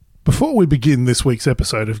Before we begin this week's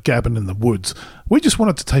episode of Gabbin' in the Woods, we just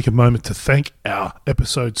wanted to take a moment to thank our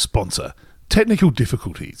episode sponsor, Technical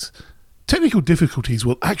Difficulties. Technical Difficulties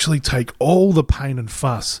will actually take all the pain and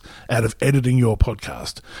fuss out of editing your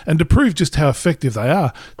podcast. And to prove just how effective they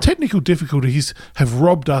are, Technical Difficulties have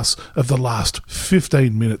robbed us of the last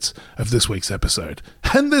 15 minutes of this week's episode.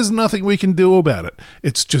 And there's nothing we can do about it.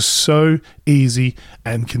 It's just so easy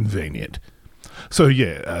and convenient. So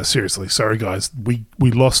seriously, sorry guys, we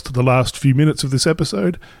lost the last few minutes of this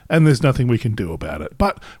episode and there's nothing we can do about it.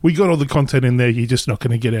 But we got all the content in there, you're just not going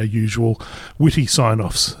to get our usual witty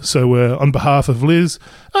sign-offs. So on behalf of Liz,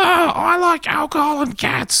 I like alcohol and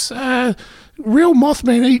cats, real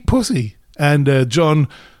Mothman eat pussy, and John,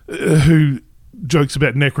 who jokes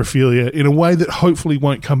about necrophilia in a way that hopefully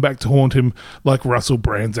won't come back to haunt him like Russell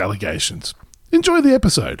Brand's allegations. Enjoy the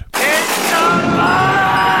episode. It's alive!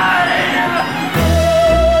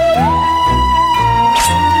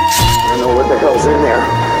 I don't know what the hell's in there.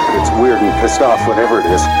 It's weird and pissed off, whatever it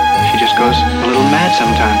is. She just goes a little mad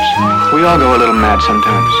sometimes. We all go a little mad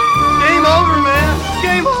sometimes. Game over, man.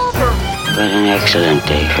 Game over. What an excellent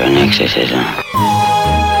day for an exorcism.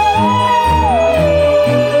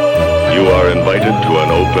 You are invited to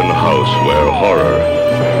an open house where horror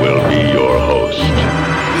will be your host.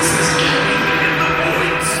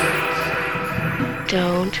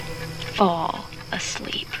 Don't fall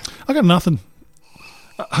asleep. I got nothing.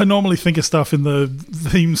 I normally think of stuff in the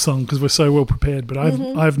theme song because we're so well prepared, but I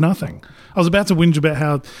have nothing. I was about to whinge about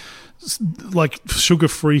how like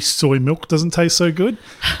sugar-free soy milk doesn't taste so good,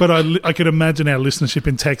 but I could imagine our listenership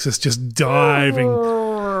in Texas just diving,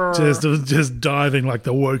 just diving like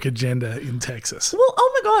the woke agenda in Texas. Well,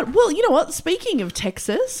 oh my God. Well, you know what? Speaking of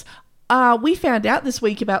Texas, we found out this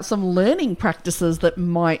week about some learning practices that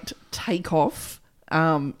might take off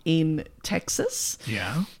in Texas.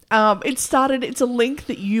 Yeah. It's a link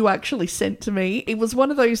that you actually sent to me. It was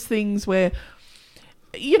one of those things where,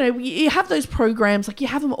 you know, you have those programs, like you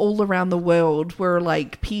have them all around the world where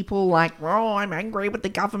like people like, oh, I'm angry with the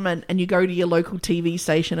government, and you go to your local TV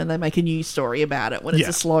station and they make a news story about it when it's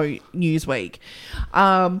a slow news week.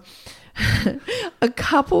 A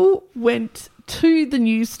couple went to the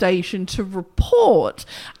news station to report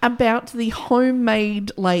about the homemade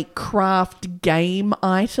like craft game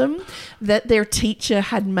item that their teacher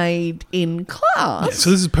had made in class. Yeah,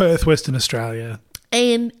 so this is Perth, Western Australia.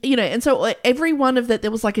 And, you know, and so every one of that,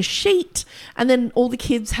 there was like a sheet, and then all the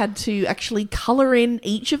kids had to actually colour in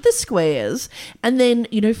each of the squares and then,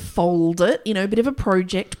 you know, fold it, you know, a bit of a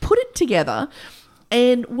project, put it together.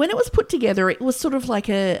 And when it was put together, it was sort of like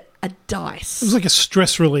a dice. It was like a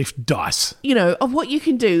stress relief dice. You know, of what you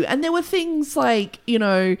can do. And there were things like, you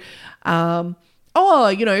know,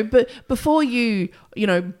 but before you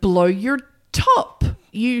blow your top,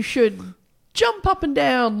 you should jump up and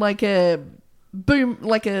down like a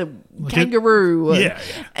kangaroo.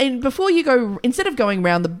 And before you go, instead of going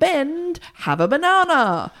round the bend, have a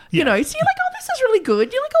banana. Yeah. You know, so you're like, oh, this is really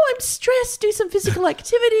good. You're like, oh, I'm stressed, do some physical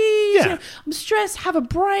activities. Yeah. You know, I'm stressed, have a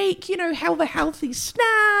break, you know, have a healthy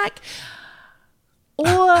snack.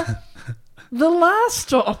 Or the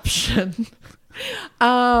last option,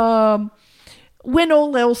 when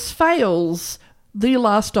all else fails, the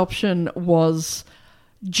last option was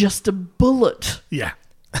just a bullet. Yeah.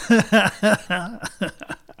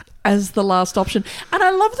 As the last option. And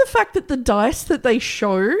I love the fact that the dice that they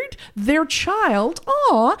showed, their child,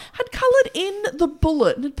 had coloured in the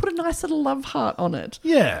bullet and had put a nice little love heart on it.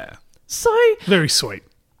 Yeah. So very sweet.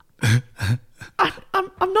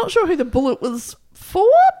 I'm not sure who the bullet was for,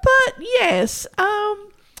 but yes, maybe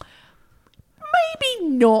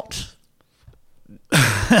not.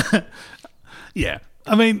 Yeah.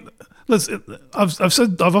 I mean, I've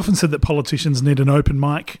often said that politicians need an open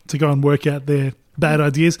mic to go and work out their bad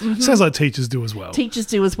ideas. Mm-hmm. Sounds like teachers do as well. Teachers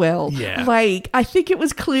do as well. Yeah. Like, I think it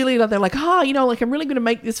was clearly that they're like, you know, like I'm really going to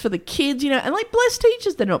make this for the kids, you know, and like bless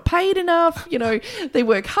teachers, they're not paid enough, you know, they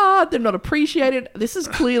work hard, they're not appreciated. This is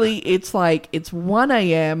clearly, it's like, it's 1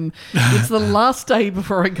 a.m. It's the last day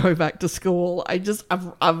before I go back to school.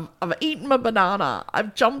 I've eaten my banana.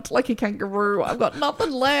 I've jumped like a kangaroo. I've got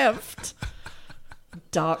nothing left.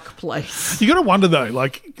 Dark place. You got to wonder though,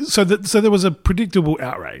 like, so there was a predictable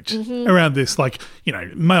outrage around this, like, you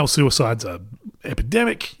know, male suicides are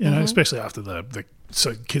epidemic, you know, especially after the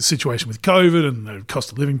situation with COVID and the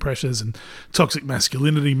cost of living pressures and toxic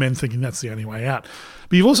masculinity, men thinking that's the only way out.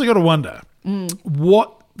 But you've also got to wonder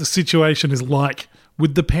what the situation is like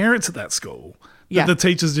with the parents at that school. Yeah. The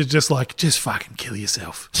teachers are just like, just fucking kill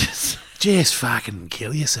yourself. Just fucking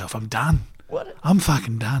kill yourself. I'm done. What? I'm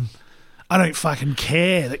fucking done. I don't fucking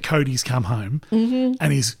care that Cody's come home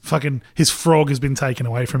and his frog has been taken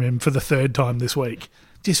away from him for the 3rd time this week.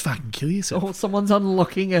 Just fucking kill yourself. Or someone's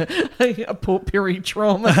unlocking a Port Pirie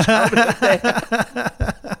trauma childhood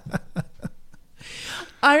there.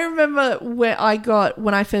 I remember when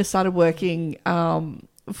I first started working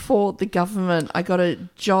for the government, I got a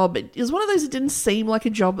job. It was one of those that didn't seem like a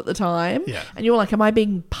job at the time. Yeah. And you were like, am I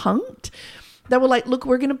being punked? They were like, look,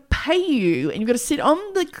 we're going to pay you and you've got to sit on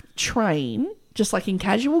the train, just like in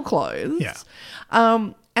casual clothes. Yeah.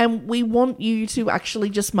 And we want you to actually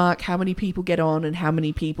just mark how many people get on and how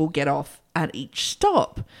many people get off at each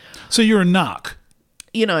stop. So you're a narc.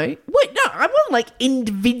 You know, wait, no, I wasn't like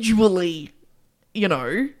individually, you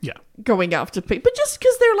know, going after people. But just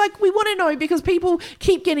because they're like, we want to know because people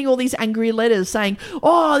keep getting all these angry letters saying,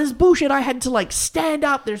 oh, this bullshit, I had to like stand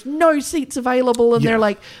up, there's no seats available. And they're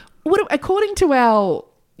like, according to our,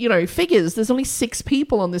 you know, figures, there's only 6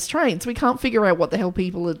 people on this train, so we can't figure out what the hell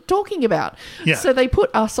people are talking about. Yeah. So they put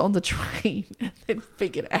us on the train and then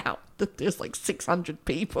figured out that there's like 600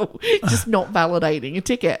 people just not validating a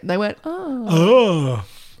ticket. And they went, oh.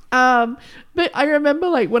 But I remember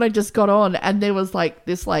like when I just got on and there was like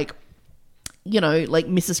this like, you know, like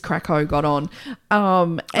Mrs. Krakow got on.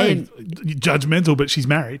 And judgmental, but she's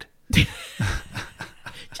married.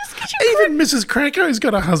 Even Mrs. Krakow's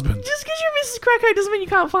got a husband. Just because you're Mrs. Krakow doesn't mean you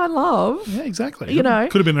can't find love. Yeah, exactly. You know,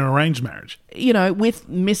 could have been an arranged marriage. You know, with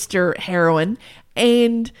Mr. Heroin,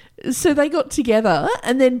 and so they got together,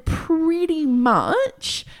 and then pretty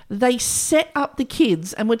much they set up the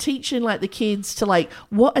kids, and were teaching like the kids to like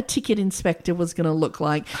what a ticket inspector was going to look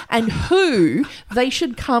like, and who they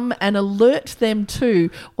should come and alert them to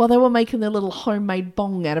while they were making their little homemade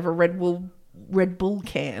bong out of a Red Bull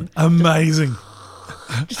can. Amazing.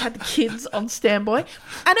 Just had the kids on standby.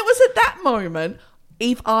 And it was at that moment,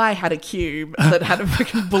 if I had a cube that had a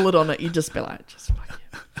freaking bullet on it, you'd just be like, just fucking...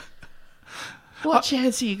 What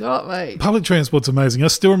chance you got, mate? Public transport's amazing. I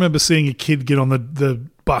still remember seeing a kid get on the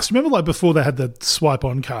bus. Remember like before they had the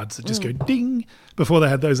swipe-on cards that just go ding? Before they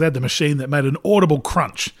had those, they had the machine that made an audible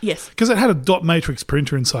crunch. Yes. Because it had a dot matrix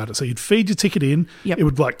printer inside it. So you'd feed your ticket in. Yep. It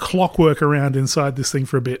would like clockwork around inside this thing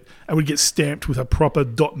for a bit and would get stamped with a proper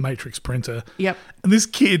dot matrix printer. Yep. And this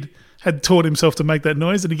kid had taught himself to make that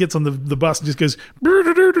noise, and he gets on the bus and just goes...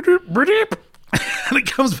 And it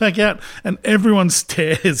comes back out and everyone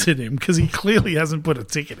stares at him because he clearly hasn't put a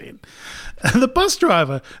ticket in. And the bus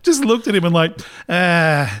driver just looked at him and like,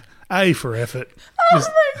 A for effort. Oh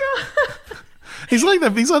my God. He's like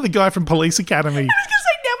the guy from Police Academy. I was going to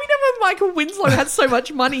say, now we know why Michael Winslow has so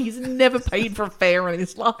much money. He's never paid for a fare in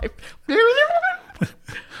his life.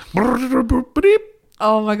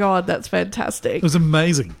 Oh my God, that's fantastic. It was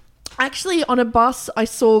amazing. Actually, on a bus, I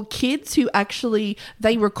saw kids who actually,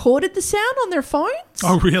 they recorded the sound on their phones.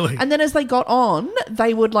 Oh, really? And then as they got on,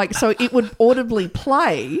 they would like, so it would audibly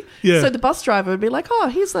play. Yeah. So the bus driver would be like, oh,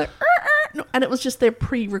 here's the, and it was just their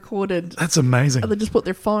pre-recorded. That's amazing. And they just put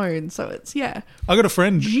their phone. So it's, yeah. I got a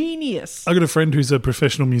friend. Genius. I got a friend who's a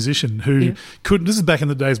professional musician who couldn't, this is back in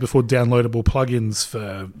the days before downloadable plugins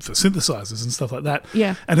for synthesizers and stuff like that.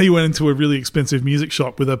 Yeah. And he went into a really expensive music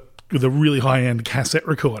shop with a really high-end cassette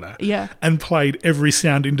recorder. Yeah. And played every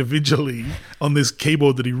sound individually on this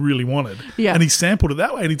keyboard that he really wanted. Yeah. And he sampled it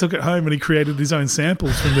that way and he took it home and he created his own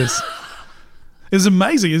samples from this. It was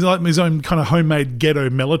amazing. It was like his own kind of homemade ghetto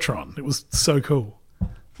mellotron. It was so cool.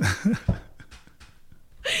 Oh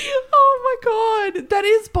my God. That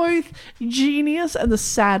is both genius and the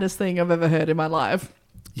saddest thing I've ever heard in my life.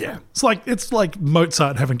 Yeah. It's like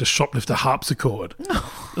Mozart having to shoplift a harpsichord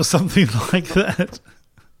or something like that.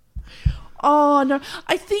 Oh, no.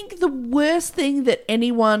 I think the worst thing that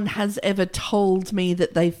anyone has ever told me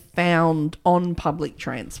that they found on public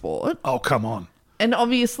transport. Oh, come on. And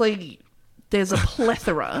obviously there's a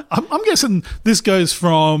plethora. I'm guessing this goes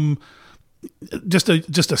from just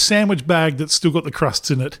a sandwich bag that's still got the crusts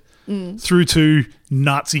in it through to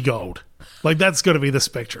Nazi gold. Like, that's got to be the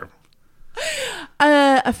spectrum.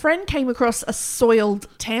 A friend came across a soiled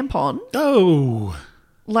tampon. Oh.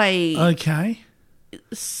 Like. Okay.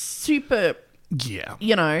 Super, yeah,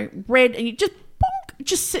 you know, red, and you just bonk,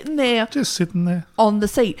 just sitting there on the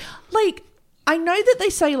seat. Like, I know that they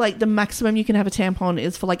say like the maximum you can have a tampon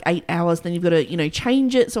is for like 8 hours, then you've got to, you know,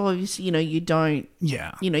 change it. So obviously, you know, you don't,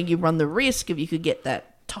 you know, you run the risk if you could get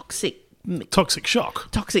that toxic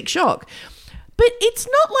shock. But it's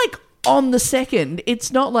not like on the second.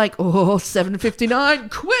 It's not like, 7:59,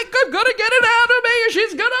 quick, I've got to get it out of me,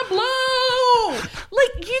 she's gonna blow.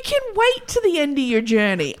 Like, you can wait to the end of your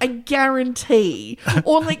journey, I guarantee.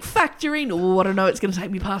 Or like factor in, I don't know, it's going to take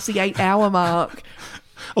me past the 8 hour mark.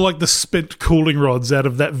 Or like the spent cooling rods out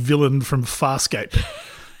of that villain from Farscape.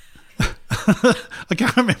 I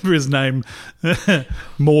can't remember his name.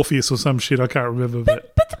 Morpheus or some shit. I can't remember.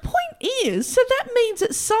 But the point is, so that means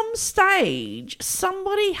at some stage,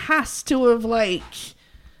 somebody has to have, like,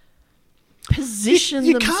 positioned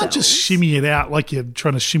you themselves. can't just shimmy it out like you're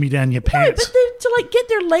trying to shimmy down your No, pants. but to, like, get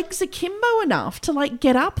their legs akimbo enough to, like,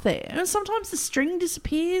 get up there. And sometimes the string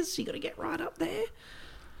disappears, so you got to get right up there.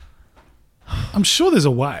 I'm sure there's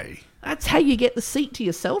a way. That's how you get the seat to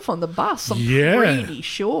yourself on the bus. I'm Yeah. pretty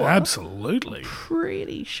sure. Absolutely.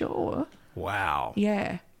 Pretty sure. Wow.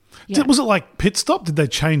 Yeah. Was it like Pit Stop? Did they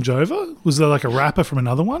change over? Was there like a rapper from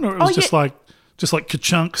another one? Or it was just like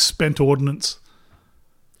ka-chunk, spent ordnance?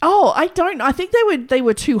 Oh, I don't. I think they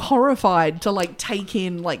were too horrified to, like, take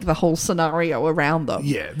in, like, the whole scenario around them.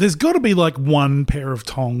 Yeah, there's got to be like one pair of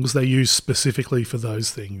tongs they use specifically for those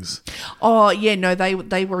things. Oh yeah, no,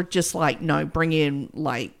 they were just like, no, bring in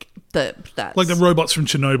like that Like the robots from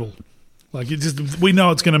Chernobyl. Like we know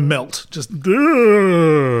it's going to melt. Just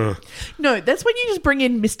no, that's when you just bring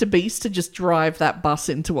in Mr. Beast to just drive that bus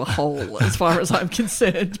into a hole. As far as I'm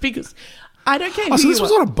concerned, because I don't care. so this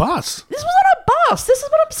was on a bus. This was on a bus. This is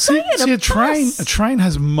what I'm saying. A train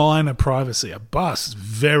has minor privacy. A bus is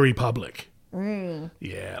very public.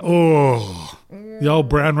 Yeah. Oh, the old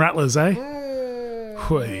brown rattlers, eh?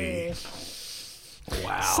 Whee.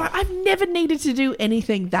 Wow. So I've never needed to do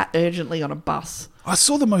anything that urgently on a bus. I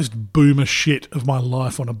saw the most boomer shit of my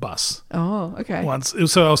life on a bus. Oh, okay. Once.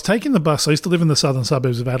 So I was taking the bus. I used to live in the southern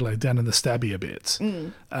suburbs of Adelaide, down in the Stabbier bits.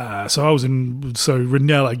 So I was in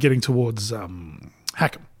Ranella, getting towards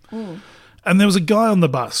Hackham. And there was a guy on the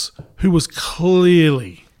bus who was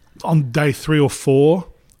clearly on day 3 or 4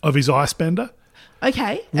 of his ice bender.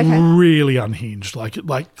 Okay. Really unhinged.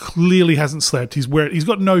 Like clearly hasn't slept. He's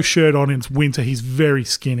got no shirt on. It's winter. He's very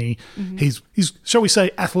skinny. He's shall we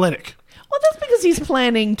say athletic. Well, that's because he's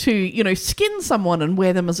planning to, skin someone and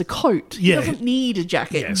wear them as a coat. He Yeah. doesn't need a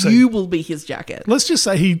jacket. Yeah, so- You will be his jacket. Let's just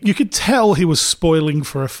say you could tell he was spoiling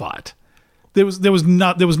for a fight. There was no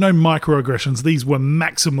microaggressions. These were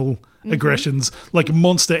maximal aggressions, like a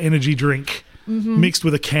Monster energy drink mixed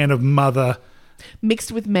with a can of Mother.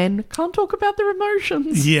 Mixed with men. Can't talk about their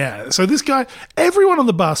emotions. Yeah. So this guy, everyone on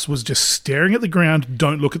the bus was just staring at the ground.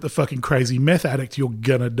 Don't look at the fucking crazy meth addict. You're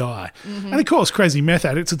gonna die. And of course, crazy meth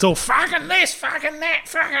addicts, it's all fucking this, fucking that,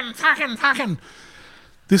 fucking.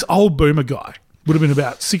 This old boomer guy would have been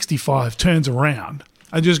about 65, turns around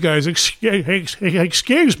and just goes,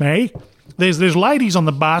 excuse me, there's ladies on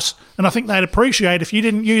the bus and I think they'd appreciate if you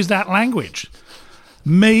didn't use that language.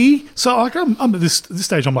 Me, so like I'm at this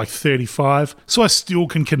stage, I'm like 35, so I still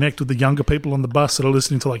can connect with the younger people on the bus that are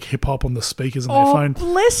listening to like hip hop on the speakers on their phone.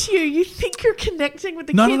 Bless you. You think you're connecting with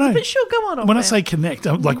the kids, No. but sure, go on. When I say connect,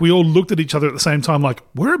 like we all looked at each other at the same time, like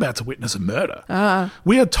we're about to witness a murder.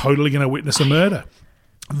 We are totally going to witness a murder.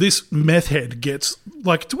 This meth head gets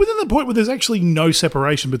like to within the point where there's actually no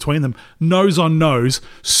separation between them, nose on nose,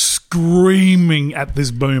 screaming at this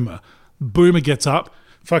boomer. Boomer gets up,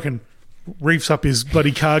 fucking reefs up his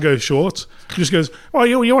bloody cargo shorts, just goes, oh,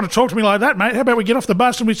 you want to talk to me like that, mate? How about we get off the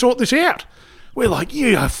bus and we sort this out? We're like,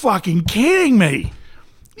 you are fucking kidding me.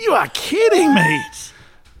 You are kidding me.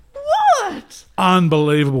 What?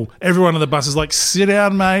 Unbelievable. Everyone on the bus is like, sit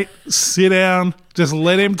down, mate. Sit down. Just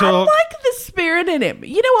let him I talk. like the spirit in him.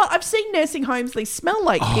 You know what? I've seen nursing homes. They smell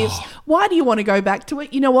like piss. Why do you want to go back to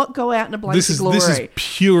it? You know what? Go out in a blaze of glory. This is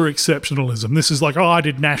pure exceptionalism. This is like, oh, I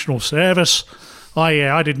did national service. Oh,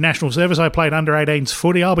 yeah, I did national service. I played under-18s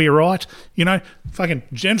footy. I'll be right. Fucking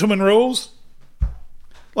gentleman rules.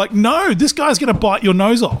 Like, no, this guy's going to bite your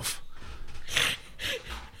nose off.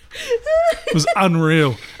 It was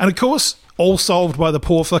unreal. And, of course, all solved by the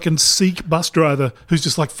poor fucking Sikh bus driver who's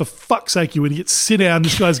just like, for fuck's sake, you idiot, sit down.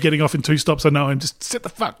 This guy's getting off in 2 stops. I know him. Just sit the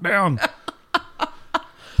fuck down.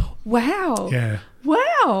 Wow. Yeah.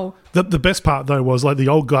 Wow. The best part, though, was like the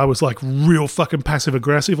old guy was like real fucking passive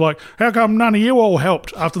aggressive. Like, how come none of you all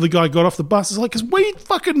helped after the guy got off the bus? It's like,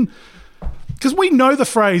 because we know the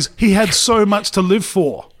phrase, he had so much to live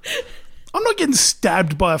for. I'm not getting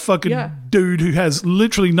stabbed by a fucking dude who has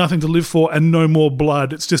literally nothing to live for and no more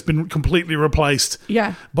blood. It's just been completely replaced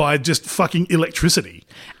by just fucking electricity.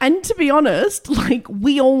 And to be honest, like,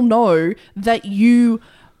 we all know that you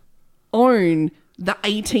own the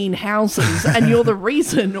 18 houses and you're the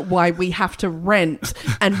reason why we have to rent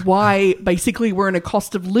and why basically we're in a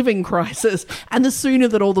cost of living crisis. And the sooner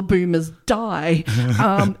that all the boomers die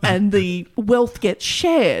and the wealth gets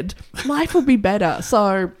shared, life will be better.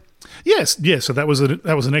 So yes, so that was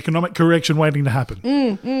an economic correction waiting to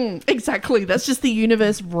happen. Exactly. That's just the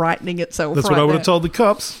universe rightening itself. That's right what I would there. have told the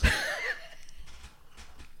cops.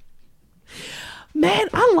 Man,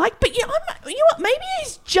 but you know what? Maybe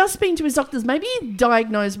he's just been to his doctors. Maybe he's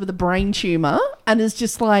diagnosed with a brain tumor and is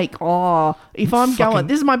just like, oh, if I'm going,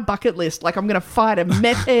 this is my bucket list. Like, I'm going to fight a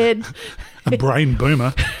meth head. A brain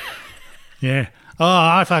boomer. Yeah. Oh,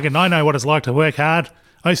 I know what it's like to work hard.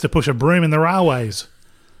 I used to push a broom in the railways.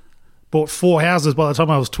 Bought 4 houses by the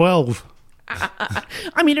time I was 12.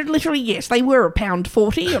 I mean, it literally, yes, they were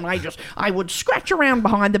 £1.40, and I would scratch around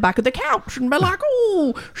behind the back of the couch and be like,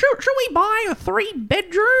 oh, should we buy a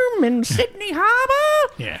 3-bedroom in Sydney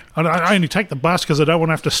Harbour? Yeah. I only take the bus because I don't want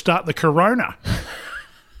to have to start the Corona.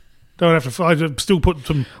 I still put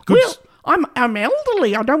some good... Well, I'm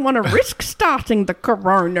elderly. I don't want to risk starting the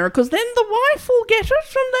Corona because then the wife will get it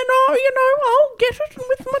and then I'll get it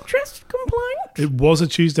with my chest complaint. It was a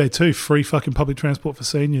Tuesday too. Free fucking public transport for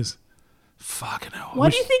seniors. Fucking hell. Why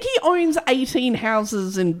do you think he owns 18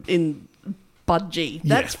 houses in Budgie?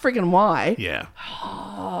 That's friggin' why. Yeah.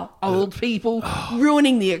 Oh, old people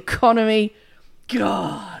ruining the economy.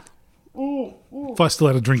 God. If I still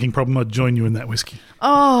had a drinking problem, I'd join you in that whiskey.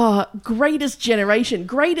 Oh, greatest generation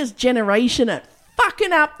at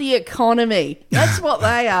fucking up the economy. That's what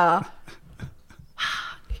they are.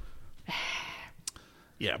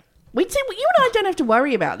 Yeah. We'd say, you and I don't have to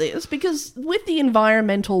worry about this because with the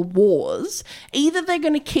environmental wars, either they're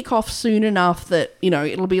going to kick off soon enough that,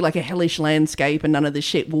 it'll be like a hellish landscape and none of this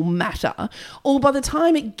shit will matter, or by the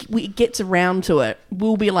time it gets around to it,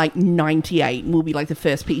 we'll be like 98 and we'll be like the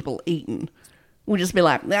first people eaten. We'll just be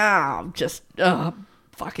like, fuck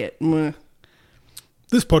it. Mwah.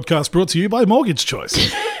 This podcast brought to you by Mortgage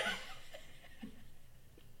Choice.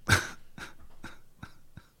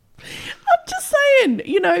 Just saying,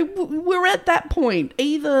 we're at that point.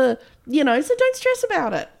 Either, so don't stress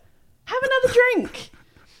about it. Have another drink.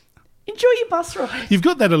 Enjoy your bus ride. You've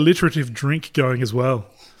got that alliterative drink going as well.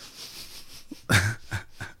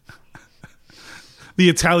 The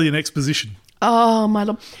Italian exposition. Oh, my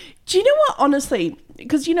Lord. Do you know what, honestly,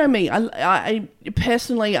 because you know me, I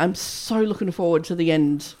personally, I'm so looking forward to the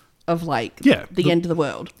end of, the end of the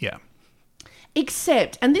world. Yeah.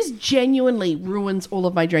 Except, and this genuinely ruins all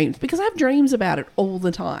of my dreams because I have dreams about it all the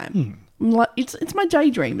time. It's my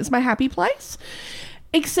daydream. It's my happy place.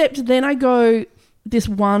 Except then I go, this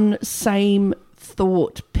one same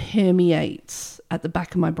thought permeates at the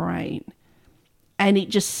back of my brain and it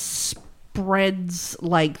just spreads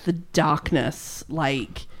like the darkness,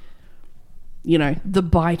 like, the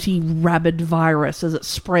bitey rabid virus as it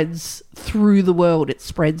spreads through the world. It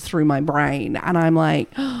spreads through my brain and I'm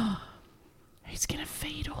like... who's going to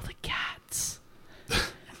feed all the cats?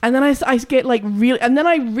 And then I get and then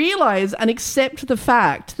I realize and accept the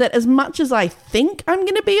fact that as much as I think I'm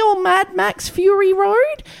going to be on Mad Max Fury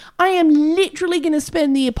Road, I am literally going to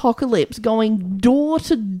spend the apocalypse going door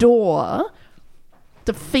to door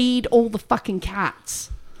to feed all the fucking cats.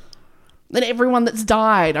 Then everyone that's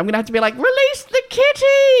died, I'm going to have to be like, release the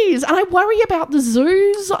kitties. And I worry about the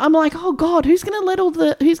zoos. I'm like, oh God, who's going to let all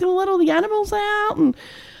the animals out? And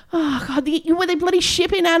oh, God, were they bloody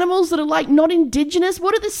shipping animals that are, not indigenous?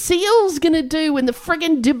 What are the seals going to do in the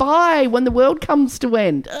friggin' Dubai when the world comes to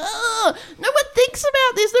end? No one thinks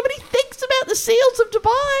about this. Nobody thinks about the seals of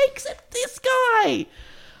Dubai except this guy.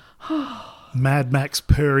 Mad Max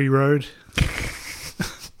Purry Road.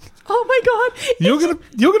 Oh, my God.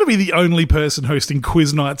 You're gonna be the only person hosting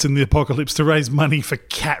quiz nights in the apocalypse to raise money for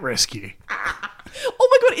cat rescue. Oh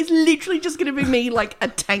my God, it's literally just going to be me like a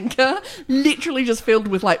tanker, literally just filled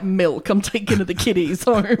with milk. I'm taking to the kiddies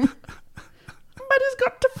home. But it's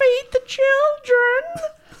got to feed the children.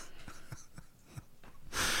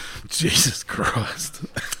 Jesus Christ.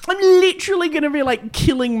 I'm literally going to be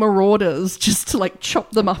killing marauders just to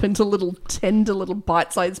chop them up into little tender little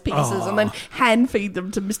bite-sized pieces and then hand feed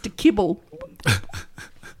them to Mr. Kibble.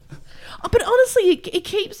 But honestly,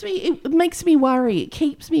 it makes me worry. It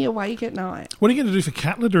keeps me awake at night. What are you going to do for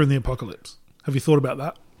cat litter in the apocalypse? Have you thought about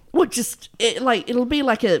that? Well, it'll be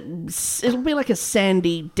like a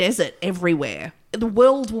sandy desert everywhere. The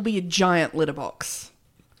world will be a giant litter box,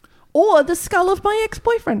 or the skull of my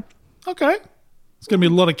ex-boyfriend. Okay, it's going to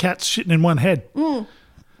be a lot of cats shitting in one head.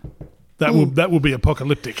 That will be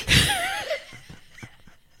apocalyptic.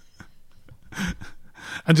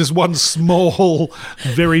 And just one small,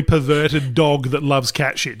 very perverted dog that loves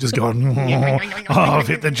cat shit just going, I've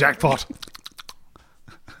hit the jackpot.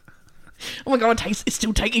 Oh my God,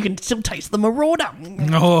 you can still taste the marauder.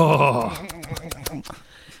 Oh.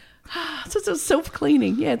 So it's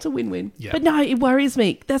self-cleaning. Yeah, it's a win-win. Yeah. But no, it worries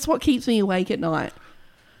me. That's what keeps me awake at night.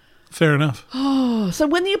 Fair enough. Oh, so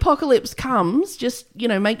when the apocalypse comes, just,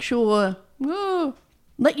 make sure,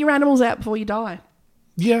 let your animals out before you die.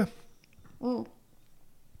 Yeah.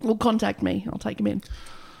 Well, contact me. I'll take him in.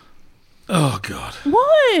 Oh, God.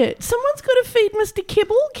 What? Someone's got to feed Mr.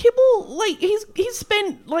 Kibble. Kibble, like, he's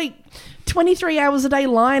spent, like, 23 hours a day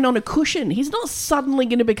lying on a cushion. He's not suddenly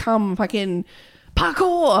going to become fucking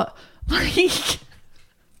parkour. Like...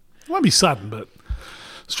 It won't be sudden, but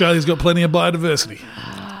Australia's got plenty of biodiversity.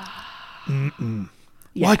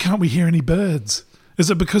 Yeah. Why can't we hear any birds? Is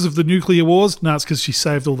it because of the nuclear wars? No, it's because she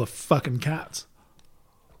saved all the fucking cats.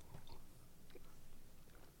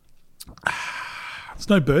 There's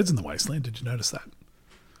no birds in the wasteland. Did you notice that?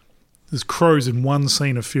 There's crows in one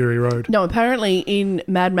scene of Fury Road. No, apparently in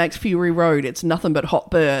Mad Max Fury Road, it's nothing but hot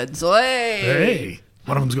birds. Hey!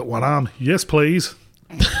 One of them's got one arm. Yes, please.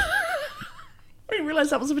 I didn't realise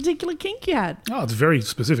that was a particular kink you had. Oh, it's very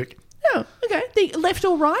specific. Oh, okay. The left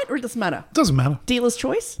or right, or it doesn't matter? Doesn't matter. Dealer's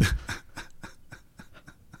choice?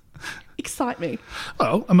 Excite me.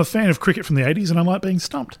 Well, I'm a fan of cricket from the 80s and I like being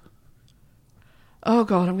stumped. Oh,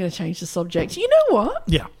 God, I'm going to change the subject. You know what?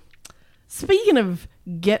 Yeah. Speaking of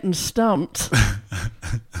getting stumped,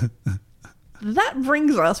 that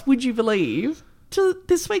brings us, would you believe, to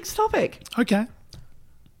this week's topic. Okay.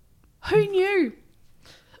 Who knew?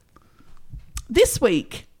 This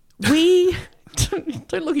week, we...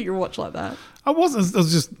 Don't look at your watch like that. I wasn't. It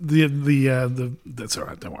was just the that's all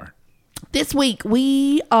right. Don't worry. This week,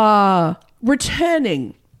 we are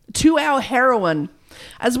returning to our heroine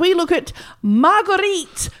as we look at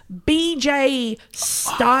Marguerite B.J.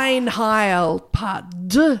 Steinheil, Part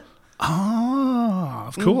 2. Ah,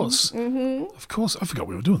 of course. Of course. I forgot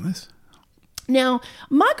we were doing this. Now,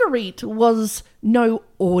 Marguerite was no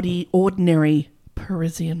ordinary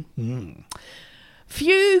Parisian.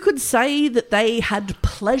 Few could say that they had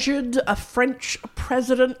pleasured a French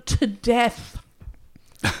president to death.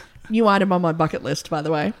 New item on my bucket list, by the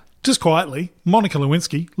way. Just quietly, Monica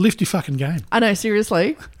Lewinsky, lift your fucking game. I know,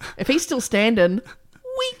 seriously. If he's still standing,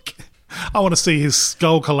 weak. I want to see his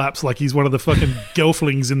skull collapse like he's one of the fucking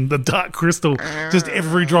gelflings in the Dark Crystal. Just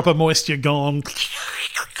every drop of moisture gone.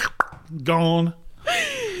 Gone.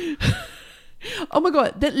 Oh my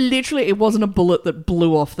God, that literally, it wasn't a bullet that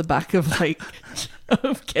blew off the back of, like,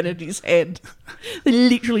 of Kennedy's head. They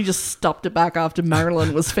literally just stopped it back after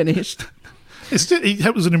Marilyn was finished.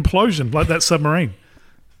 It was an implosion, like that submarine.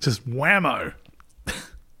 Just whammo.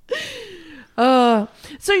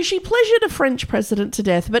 So she pleasured a French president to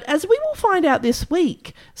death, but as we will find out this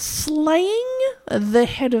week, slaying the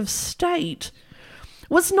head of state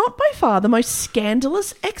was not by far the most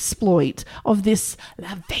scandalous exploit of this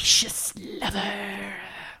vivacious lover.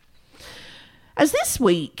 As this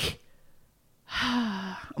week,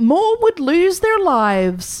 more would lose their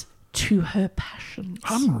lives to her passions.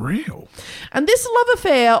 Unreal. And this love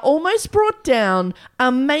affair almost brought down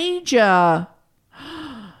a major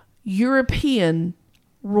European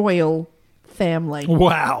royal family.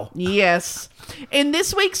 Wow. Yes. In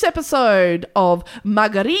this week's episode of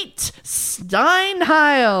Marguerite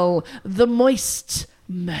Steinheil, the Moist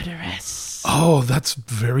Murderess. Oh, that's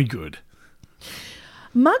very good.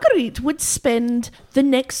 Marguerite would spend the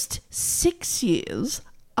next 6 years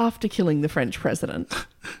after killing the French president.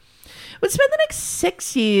 Would spend the next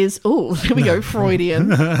 6 years, oh, here we go, Freudian,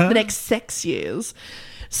 the next 6 years,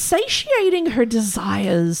 satiating her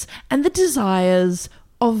desires and the desires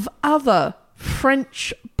of other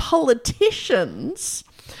French politicians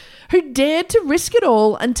who dared to risk it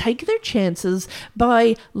all and take their chances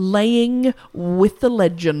by laying with the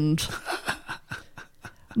legend.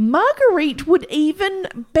 Marguerite would even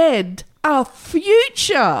bed a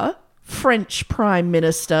future French Prime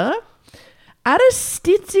Minister,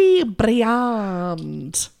 Aristide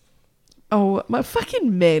Briand. Oh, my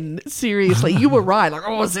fucking men. Seriously, you were right. Like,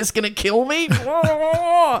 oh, is this going to kill me?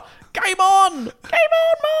 Oh, game on! Game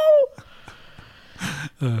on, Mo!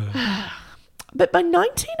 But by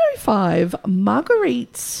 1905,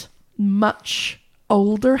 Marguerite's much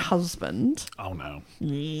older husband... Oh, no.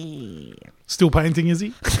 Still painting, is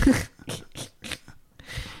he?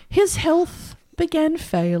 His health began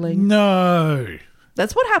failing. No.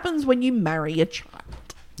 That's what happens when you marry a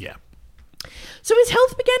child. Yeah. So his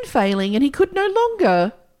health began failing and he could no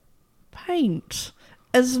longer paint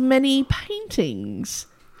as many paintings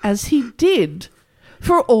as he did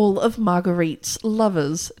for all of Marguerite's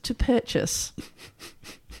lovers to purchase.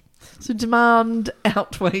 So demand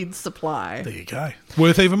outweighed supply. There you go.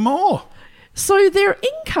 Worth even more. So their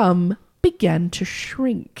income began to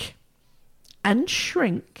shrink and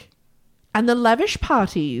shrink, and the lavish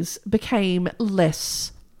parties became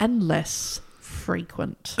less and less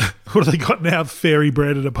frequent. What have they got now? Fairy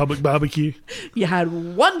bread at a public barbecue? You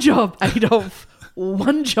had one job, Adolf.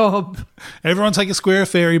 One job. Everyone take a square of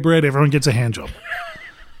fairy bread. Everyone gets a hand job.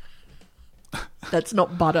 That's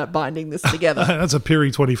not butter binding this together. That's a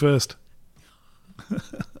Piri 21st.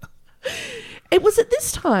 It was at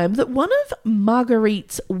this time that one of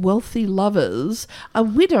Marguerite's wealthy lovers, a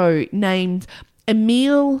widow named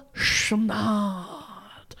Emile Chenard,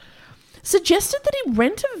 suggested that he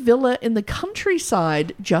rent a villa in the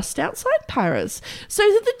countryside just outside Paris so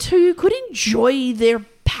that the two could enjoy their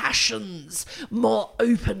passions more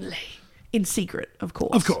openly. In secret, of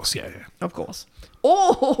course. Of course, yeah. Of course.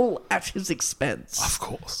 All at his expense. Of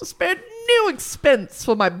course. I spared no expense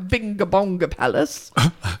for my Binga Bonga palace.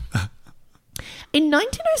 In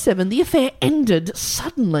 1907, the affair ended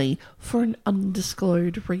suddenly for an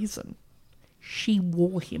undisclosed reason. She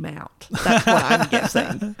wore him out. That's what I'm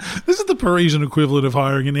guessing. This is the Parisian equivalent of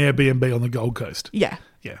hiring an Airbnb on the Gold Coast. Yeah.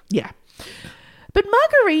 Yeah. Yeah. But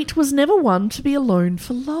Marguerite was never one to be alone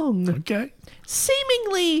for long. Okay.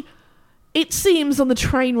 Seemingly, it seems on the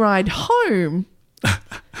train ride home,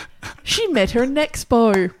 she met her next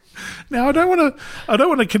beau. Now I don't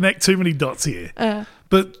want to connect too many dots here,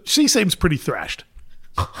 but she seems pretty thrashed.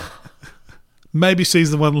 Maybe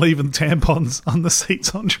she's the one leaving tampons on the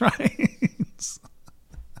seats on trains.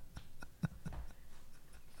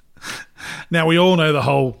 Now we all know the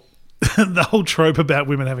whole trope about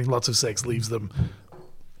women having lots of sex leaves them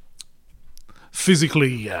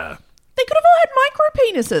physically. They could have all had micro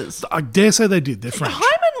penises. I dare say they did. They're French.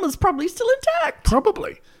 Hymen was probably still intact.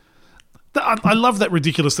 Probably. I love that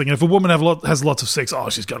ridiculous thing. And if a woman has lots of sex,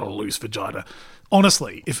 she's got a loose vagina.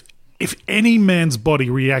 Honestly, if any man's body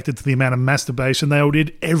reacted to the amount of masturbation they all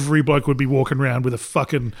did, every bloke would be walking around with a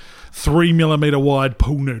fucking 3 millimeter wide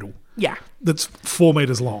pool noodle. Yeah. That's 4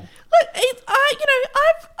 meters long. Look,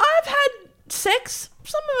 I've had sex.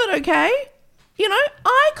 Some of it okay.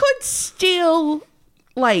 I could still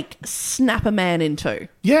snap a man in two.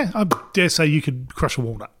 Yeah, I dare say you could crush a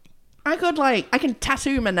walnut. I can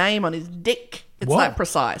tattoo my name on his dick. It's Whoa. that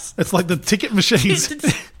precise. It's like the ticket machines.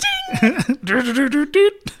 Ding!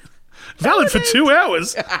 Valid for 2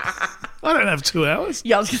 hours. I don't have 2 hours.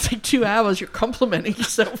 Yeah, I was going to say 2 hours. You're complimenting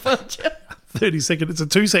yourself, aren't you? 30 seconds. It's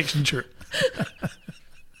a 2-section trip.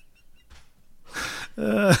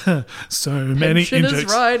 So many Pensioners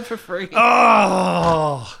in-jokes. ride for free.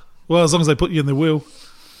 Oh, well, as long as they put you in the wheel.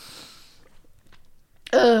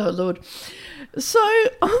 Oh, Lord. So,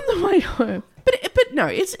 on the way home... But no,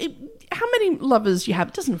 how many lovers you have,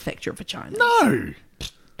 it doesn't affect your vagina. No.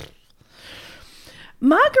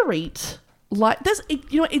 Marguerite,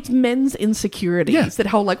 it's men's insecurities that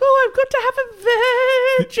whole I've got to have a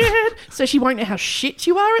virgin. So she won't know how shit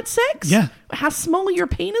you are at sex? Yeah. How small your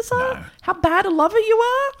penis are? No. How bad a lover you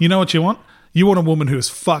are? You know what you want? You want a woman who has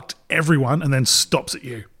fucked everyone and then stops at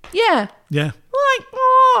you. Yeah. Yeah.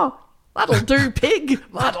 That'll do, pig.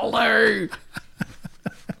 That'll do.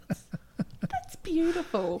 That's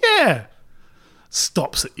beautiful. Yeah.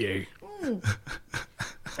 Stops at you.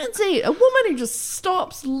 And see, a woman who just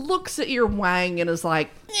stops, looks at your wang and is like,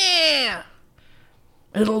 yeah,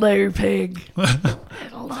 it'll do, pig.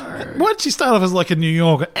 It'll do. Why don't you start off as like a New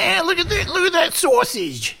Yorker? Look at that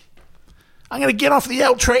sausage. I'm going to get off the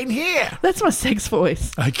L train here. That's my sex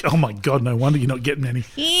voice. Oh my God, no wonder you're not getting any.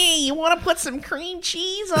 Yeah, you want to put some cream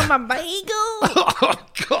cheese on my bagel? Oh,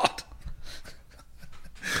 God.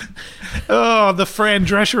 Oh, the Fran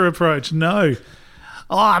Drescher approach. No.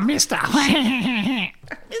 Oh, mister. Mr.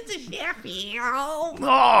 Sheffield.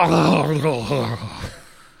 Oh.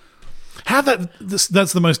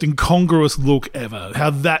 That's the most incongruous look ever.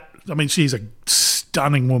 She's a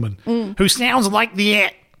stunning woman who sounds like the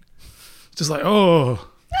it. Just like,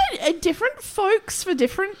 Different folks for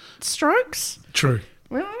different strokes. True.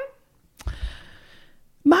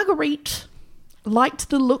 Marguerite liked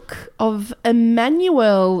the look of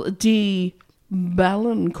Emmanuel de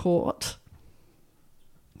Balancourt.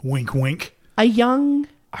 Wink, wink. A young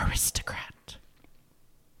aristocrat.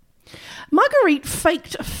 Marguerite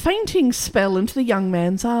faked a fainting spell into the young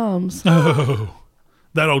man's arms. Oh,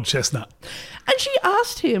 that old chestnut. And she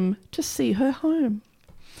asked him to see her home.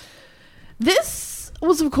 This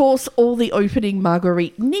was, of course, all the opening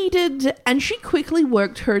Marguerite needed, and she quickly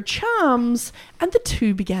worked her charms, and the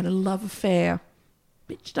two began a love affair.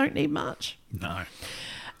 Which don't need much. No.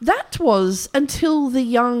 That was until the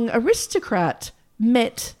young aristocrat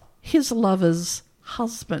met his lover's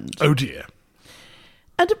husband. Oh, dear.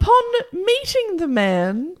 And upon meeting the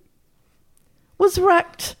man, was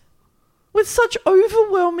racked with such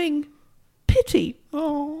overwhelming pity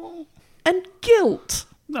and guilt.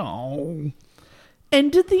 No.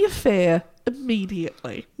 Ended the affair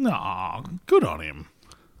immediately. No, good on him.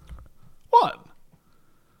 What?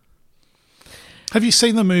 Have you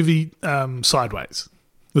seen the movie Sideways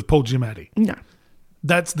with Paul Giamatti? No.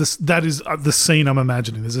 That is the scene I'm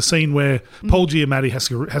imagining. There's a scene where Paul Giamatti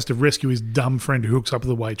has to rescue his dumb friend who hooks up with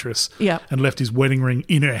a waitress and left his wedding ring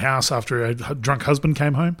in her house after her drunk husband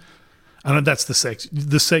came home. And that's the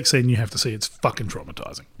sex scene you have to see. It's fucking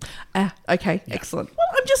traumatizing. Okay, excellent. Well,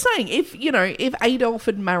 I'm just saying, if Adolf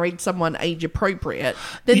had married someone age appropriate,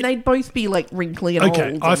 then they'd both be like wrinkly and old.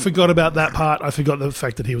 Okay, I forgot about that part. I forgot the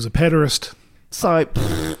fact that he was a pederast. So...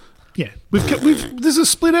 Yeah, there's a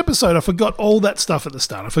split episode. I forgot all that stuff at the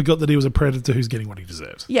start. I forgot that he was a predator who's getting what he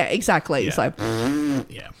deserves. Yeah, exactly. Yeah. So,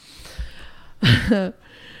 yeah.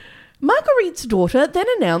 Marguerite's daughter then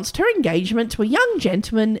announced her engagement to a young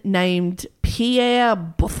gentleman named Pierre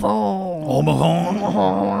Buffon. Oh,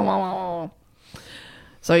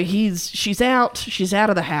 So she's out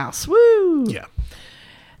of the house. Woo! Yeah.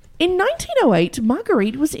 In 1908,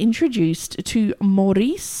 Marguerite was introduced to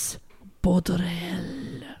Maurice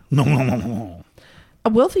Baudrel. No. A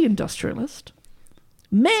wealthy industrialist,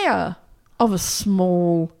 mayor of a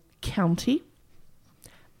small county,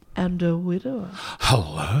 and a widower.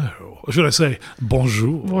 Hello. Or should I say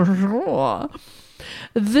bonjour? Bonjour.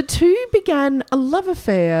 The two began a love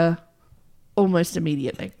affair almost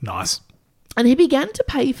immediately. Nice. And he began to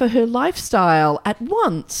pay for her lifestyle at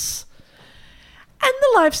once. And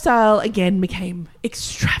the lifestyle again became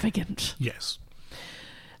extravagant. Yes.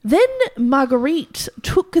 Then Marguerite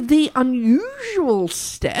took the unusual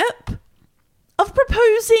step of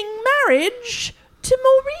proposing marriage to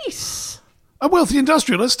Maurice. A wealthy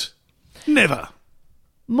industrialist? Never.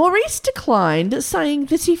 Maurice declined, saying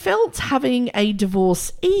that he felt having a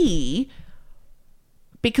divorcee,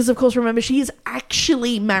 because, of course, remember, she is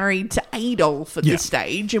actually married to Adolf at this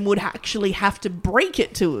stage and would actually have to break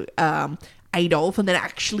it to Adolf and then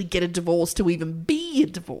actually get a divorce to even be a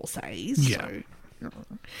divorcee. Yeah. So,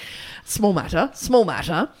 small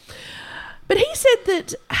matter. But he said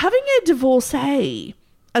that having a divorcee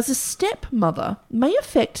as a stepmother may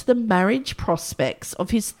affect the marriage prospects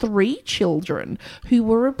of his 3 children who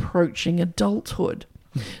were approaching adulthood.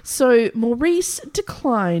 So Maurice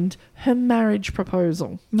declined her marriage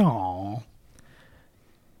proposal. No.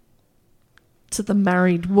 To the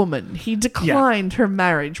married woman. He declined her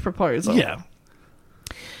marriage proposal. Yeah.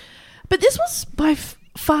 But this was by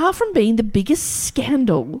far from being the biggest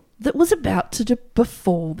scandal that was about to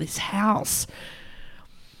befall this house.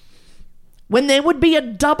 When there would be a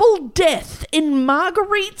double death in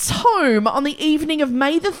Marguerite's home on the evening of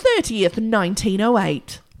May the 30th,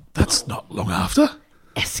 1908. That's not long after.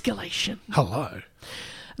 Escalation. Hello.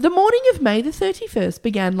 The morning of May the 31st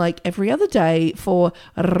began like every other day for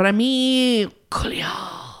Remy Colliard,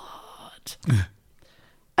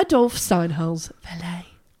 Adolphe Steinhall's valet.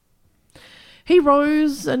 He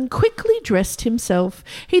rose and quickly dressed himself.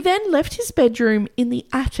 He then left his bedroom in the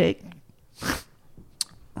attic.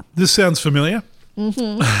 This sounds familiar.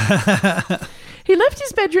 Mm-hmm. He left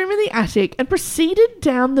his bedroom in the attic and proceeded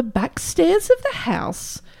down the back stairs of the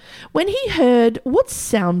house when he heard what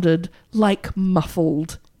sounded like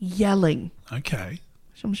muffled yelling. Okay.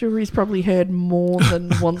 I'm sure he's probably heard more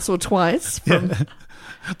than once or twice from... Yeah.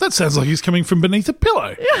 That sounds like he's coming from beneath a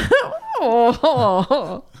pillow.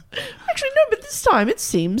 Oh. Actually, no, but this time it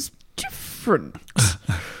seems different.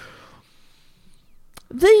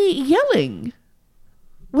 The yelling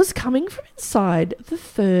was coming from inside the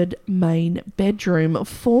 3rd main bedroom,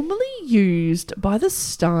 formerly used by the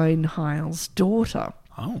Steinheil's daughter.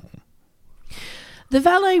 Oh. The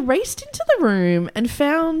valet raced into the room and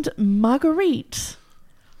found Marguerite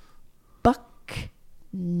buck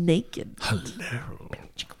naked. Hello.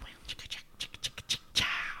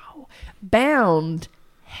 Bound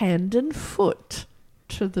hand and foot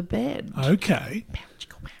to the bed. Okay.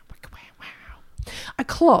 A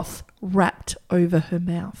cloth wrapped over her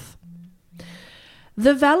mouth.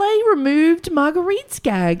 The valet removed Marguerite's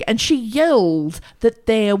gag and she yelled that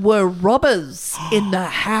there were robbers in the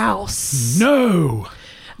house. No.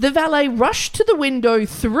 The valet rushed to the window,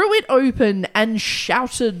 threw it open and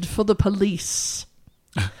shouted for the police.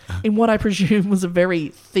 In what I presume was a very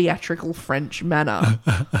theatrical French manner.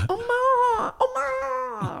 Omar!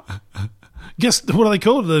 Guess what are they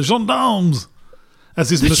called? The gendarmes. As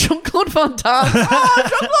his Jean-Claude Van Damme. Oh,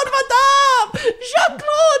 Jean-Claude Van Damme!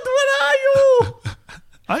 Jean-Claude, where are you?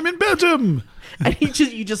 I'm in Belgium. And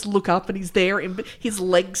you just look up and he's there, and his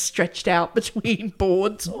legs stretched out between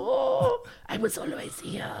boards. Oh, I was always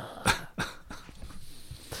here.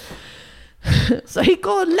 So he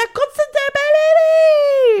called La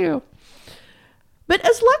Constantability. But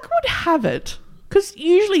as luck would have it, because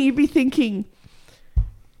usually you'd be thinking,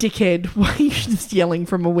 dickhead, why are you just yelling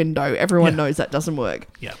from a window? Everyone knows that doesn't work.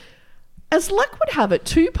 Yeah. As luck would have it,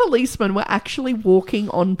 2 policemen were actually walking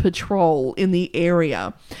on patrol in the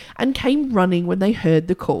area and came running when they heard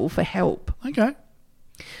the call for help. Okay.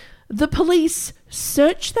 The police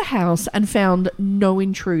searched the house and found no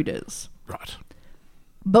intruders. Right.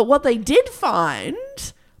 But what they did find,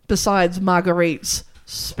 besides Marguerite's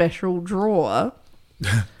special drawer,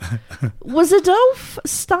 was Adolf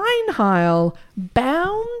Steinheil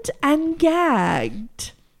bound and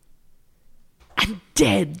gagged and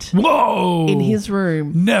dead. Whoa! In his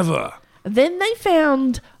room. Never. Then they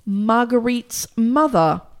found Marguerite's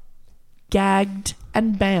mother gagged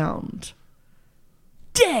and bound.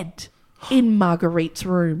 Dead in Marguerite's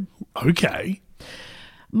room. Okay.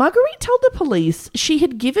 Marguerite told the police she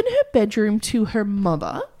had given her bedroom to her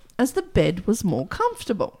mother as the bed was more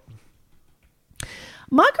comfortable.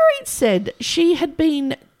 Marguerite said she had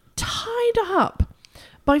been tied up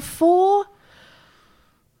by 4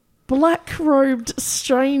 black-robed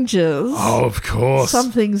strangers. Oh, of course.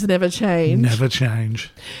 Some things never change. Never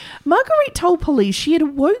change. Marguerite told police she had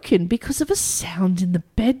awoken because of a sound in the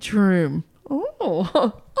bedroom.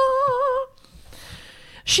 Oh.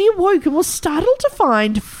 She awoke and was startled to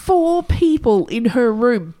find 4 people in her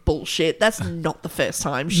room. Bullshit. That's not the first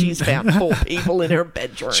time she's found 4 people in her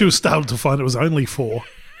bedroom. She was startled to find it was only 4.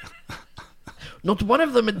 Not one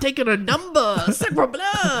of them had taken her number. Sacre bleu.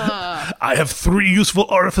 I have 3 useful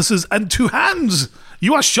orifices and 2 hands.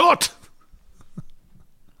 You are shot.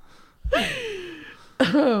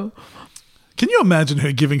 Oh. Can you imagine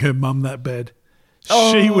her giving her mum that bed?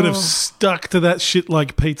 She would have stuck to that shit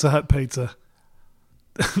like Pizza Hut pizza.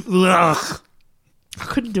 Ugh. I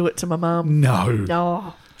couldn't do it to my mum. No.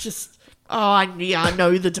 No. Just, I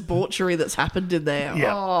know the debauchery that's happened in there.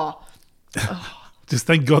 Yeah. Oh. Just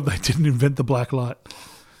thank God they didn't invent the black light.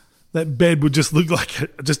 That bed would just look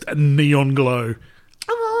like just a neon glow.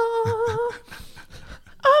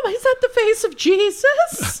 Is that the face of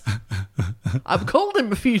Jesus? I've called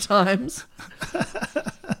him a few times.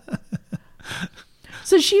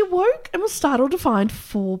 So she awoke and was startled to find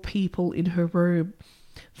 4 people in her room.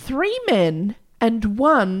 3 men and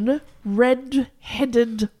 1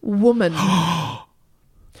 red-headed woman.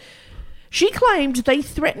 She claimed they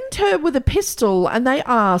threatened her with a pistol and they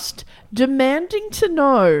asked, demanding to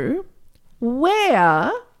know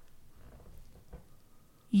where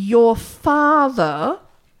your father,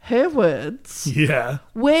 her words, Yeah.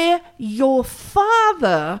 where your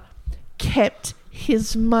father kept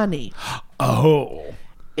his money. Oh.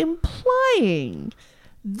 Implying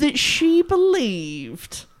that she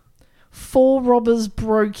believed 4 robbers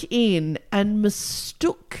broke in and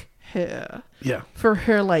mistook her Yeah. for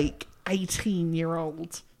her,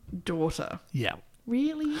 18-year-old daughter. Yeah.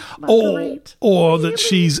 Really, Marguerite? Or Really? that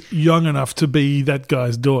she's young enough to be that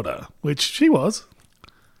guy's daughter, which she was.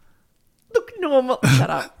 Look normal. Shut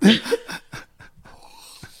up.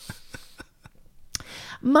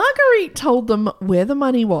 Marguerite told them where the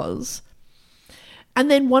money was, and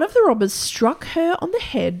then one of the robbers struck her on the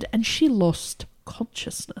head and she lost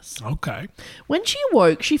consciousness. Okay. When she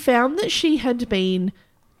awoke, she found that she had been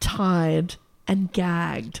tied and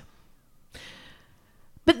gagged.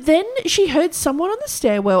 But then she heard someone on the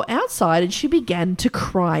stairwell outside and she began to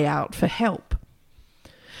cry out for help.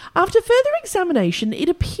 After further examination, it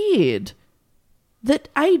appeared that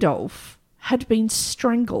Adolf had been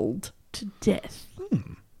strangled to death,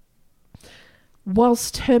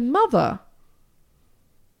 whilst her mother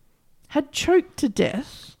had choked to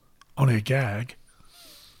death On her gag.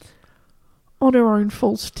 on her own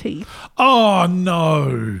false teeth. Oh,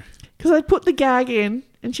 no. Because I put the gag in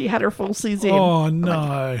and she had her falsies in. Oh,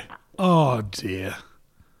 no. Oh, dear.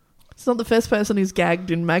 It's not the first person who's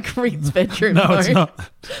gagged in Marguerite's bedroom. No, though. it's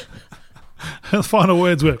not. Her final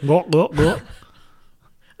words were, what?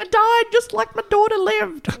 I died just like my daughter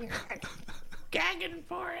lived. Gagging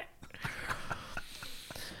for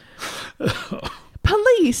it.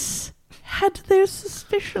 Police had their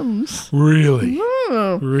suspicions. Really?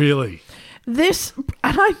 Really? This,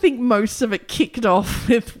 and I think most of it kicked off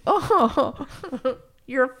with,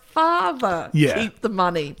 your father keep the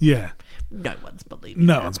money. Yeah. No one's believing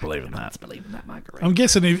No that. one's believing No that. one's believing that, Marguerite. I'm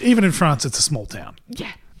guessing even in France, it's a small town.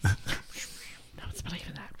 Yeah. No one's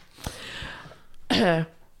believing that.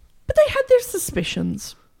 But they had their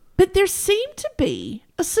suspicions. But there seemed to be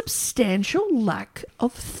a substantial lack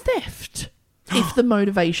of theft, if the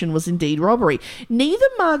motivation was indeed robbery. Neither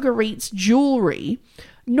Marguerite's jewellery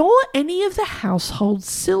nor any of the household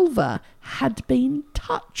silver had been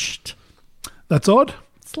touched. That's odd.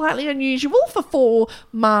 Slightly unusual for 4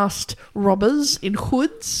 masked robbers in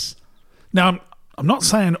hoods. Now, I'm not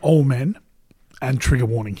saying all men, and trigger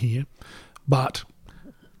warning here, but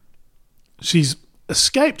she's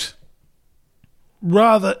escaped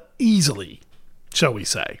rather easily, shall we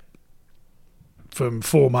say, from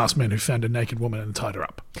 4 masked men who found a naked woman and tied her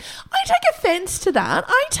up. I take offence to that.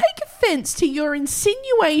 I take offence to your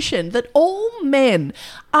insinuation that all men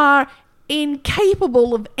are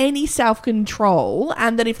incapable of any self-control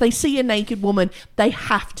and that if they see a naked woman, they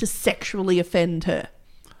have to sexually offend her.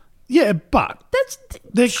 Yeah, but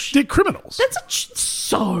they're criminals.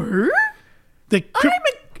 So? I'm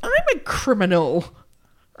I'm a criminal.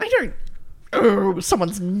 I don't... Oh,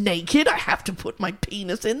 someone's naked, I have to put my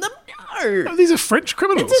penis in them? No. These are French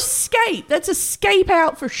criminals. It's escape. That's escape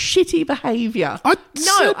out for shitty behaviour.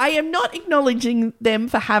 I am not acknowledging them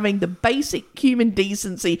for having the basic human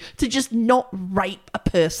decency to just not rape a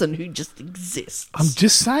person who just exists. I'm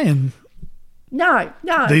just saying. No.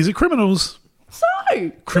 These are criminals.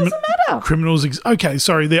 So, doesn't matter. Criminals. Okay,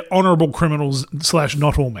 sorry, they're honourable criminals /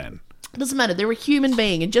 not all men. Doesn't matter. They're a human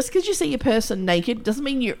being, and just because you see a person naked doesn't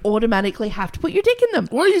mean you automatically have to put your dick in them.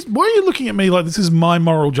 Why are you looking at me like this is my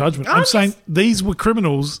moral judgment? I'm saying these were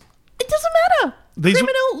criminals. It doesn't matter.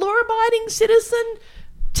 Criminal, law-abiding citizen,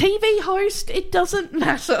 TV host, it doesn't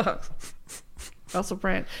matter. Russell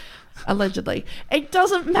Brand, allegedly. It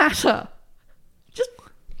doesn't matter.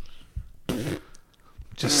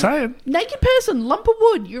 Just saying. Naked person, lump of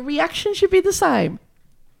wood, your reaction should be the same.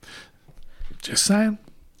 Just saying.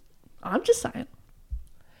 I'm just saying.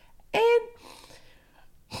 And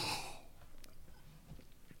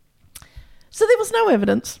so there was no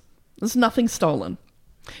evidence. There's nothing stolen.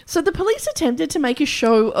 So the police attempted to make a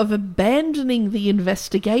show of abandoning the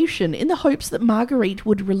investigation in the hopes that Marguerite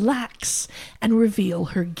would relax and reveal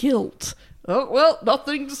her guilt. Oh, well,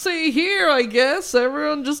 nothing to see here, I guess.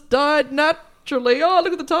 Everyone just died naturally. Oh,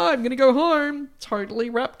 look at the time. I'm going to go home. Totally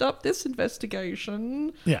wrapped up this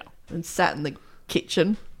investigation. Yeah. And sat in the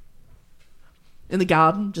kitchen. In the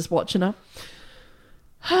garden, just watching her.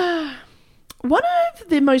 One of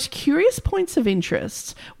the most curious points of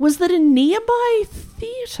interest was that a nearby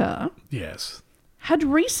theatre had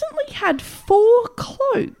recently had 4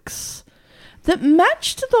 cloaks that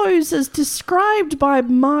matched those as described by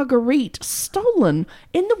Marguerite stolen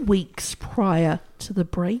in the weeks prior to the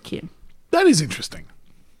break-in. That is interesting.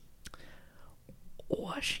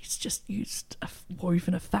 Or she's just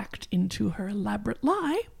woven a fact into her elaborate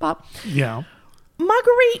lie, but... Yeah.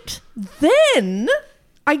 Marguerite then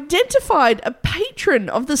identified a patron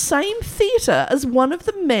of the same theatre as one of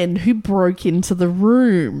the men who broke into the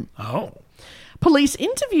room. Oh. Police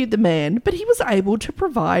interviewed the man, but he was able to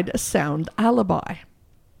provide a sound alibi.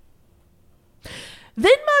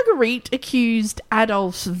 Then Marguerite accused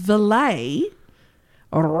Adolphe's valet,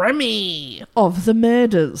 Remy, of the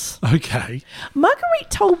murders. Okay.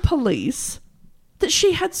 Marguerite told police that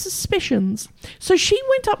she had suspicions, so she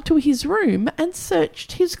went up to his room and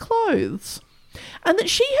searched his clothes, and that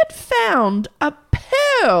she had found a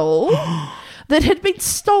pearl that had been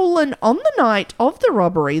stolen on the night of the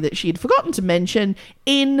robbery that she had forgotten to mention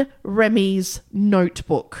in Remy's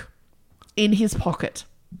notebook in his pocket.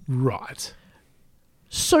 Right.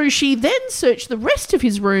 So she then searched the rest of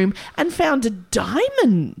his room and found a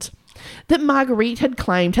diamond that Marguerite had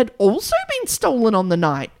claimed had also been stolen on the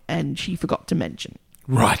night, and she forgot to mention.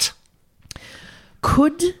 Right.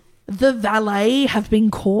 Could the valet have been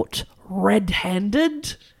caught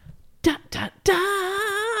red-handed? Da, da,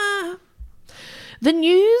 da. The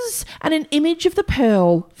news and an image of the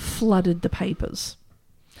pearl flooded the papers.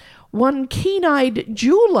 One keen-eyed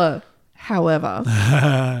jeweller, however,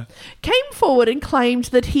 came forward and claimed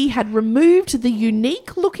that he had removed the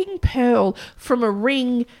unique-looking pearl from a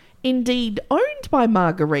ring indeed owned by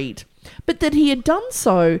Marguerite, but that he had done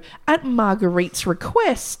so at Marguerite's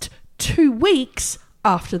request 2 weeks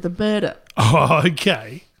after the murder. Oh,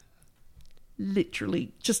 okay.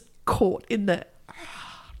 Literally just caught in the...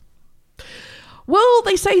 Well,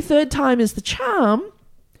 they say third time is the charm.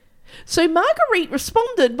 So Marguerite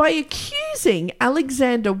responded by accusing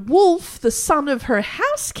Alexander Wolfe, the son of her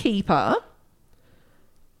housekeeper,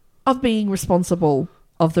 of being responsible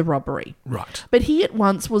of the robbery. Right. But he at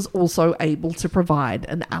once was also able to provide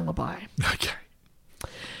an alibi. Okay.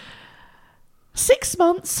 6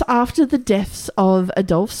 months after the deaths of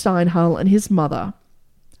Adolphe Steinhall and his mother,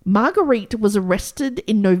 Marguerite was arrested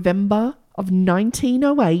in November of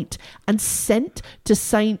 1908 and sent to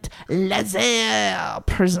Saint Lazare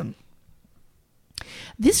prison.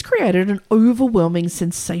 This created an overwhelming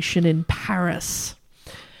sensation in Paris.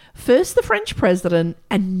 First the French president,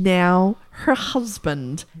 and now her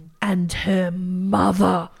husband and her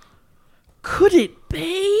mother. Could it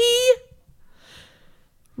be?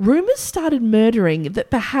 Rumours started murdering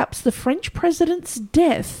that perhaps the French president's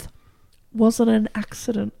death wasn't an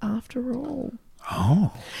accident after all.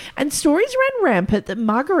 Oh. And stories ran rampant that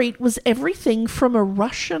Marguerite was everything from a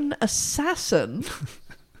Russian assassin.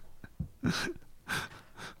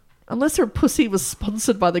 Unless her pussy was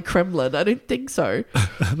sponsored by the Kremlin. I don't think so.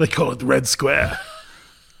 They call it the Red Square.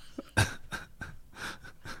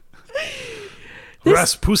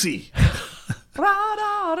 Raspussy.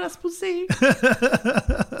 Raspussy.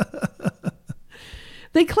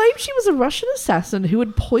 They claimed she was a Russian assassin who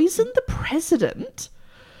had poisoned the president.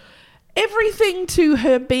 Everything to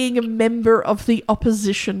her being a member of the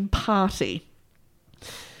opposition party.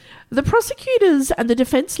 The prosecutors and the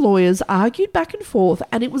defense lawyers argued back and forth,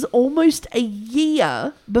 and it was almost a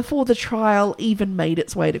year before the trial even made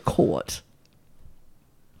its way to court.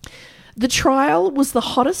 The trial was the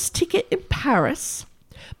hottest ticket in Paris,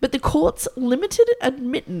 but the courts limited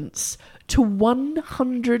admittance to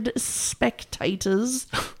 100 spectators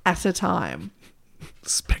at a time.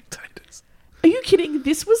 Spectators. Are you kidding?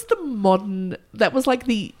 This was the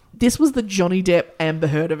Johnny Depp Amber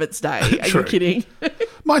Heard of its day. Are you kidding?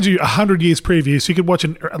 Mind you, 100 years previous, you could watch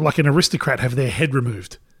an aristocrat have their head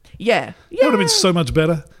removed. Yeah. That would have been so much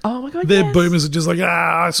better. Oh my God, Their boomers are just like,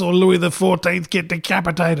 I saw Louis XIV get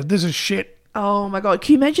decapitated. This is shit. Oh my God.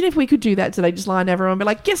 Can you imagine if we could do that today? Just line everyone and be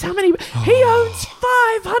like, guess how many? He owns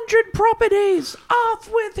 500 properties.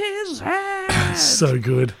 Off with his head. So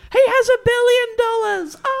good. He has $1 billion.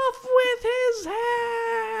 Off with his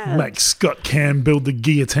head. Make Scott Cam build the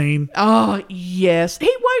guillotine. Oh, yes.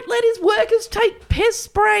 He won't let his workers take piss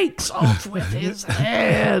breaks. Off with his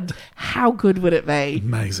head. How good would it be?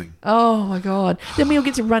 Amazing. Oh my God. Then we'll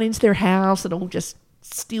get to run into their house and all just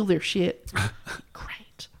steal their shit.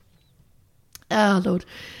 Great. Oh, Lord.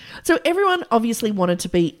 So everyone obviously wanted to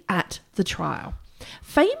be at the trial.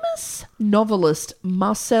 Famous novelist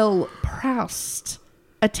Marcel Proust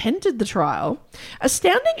attended the trial,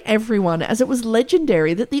 astounding everyone as it was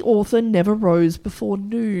legendary that the author never rose before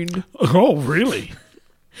noon. Oh, really?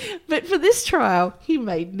 But for this trial, he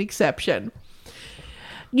made an exception.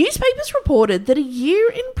 Newspapers reported that a year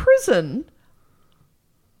in prison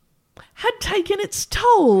had taken its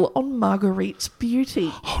toll on Marguerite's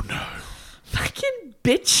beauty. Oh, no. Fucking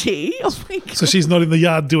bitchy. Oh my God. So she's not in the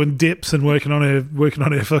yard doing dips and working on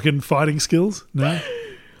her fucking fighting skills? No?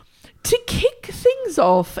 To kick things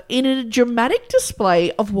off in a dramatic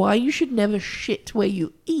display of why you should never shit where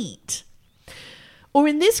you eat. Or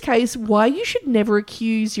in this case, why you should never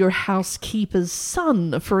accuse your housekeeper's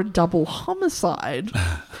son for a double homicide.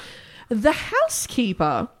 The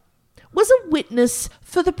housekeeper was a witness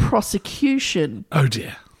for the prosecution. Oh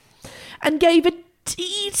dear. And gave a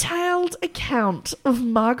detailed account of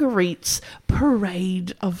Marguerite's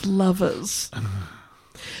parade of lovers,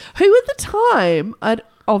 who at the time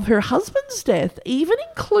of her husband's death even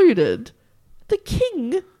included the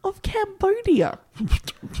King of Cambodia.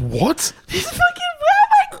 What? This fucking, oh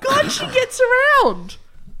my God, she gets around.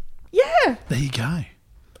 Yeah. There you go.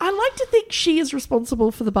 I like to think she is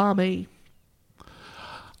responsible for the banh mi,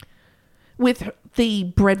 with the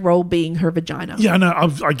bread roll being her vagina. Yeah, no,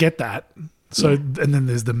 I get that. So, and then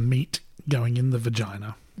there's the meat going in the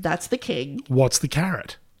vagina. That's the king. What's the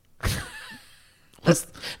carrot? That's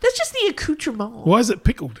just the accoutrement. Why is it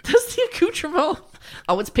pickled? That's the accoutrement.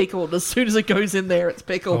 Oh, it's pickled. As soon as it goes in there, it's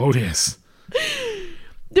pickled. Oh, yes.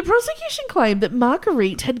 The prosecution claimed that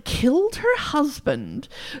Marguerite had killed her husband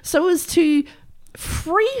so as to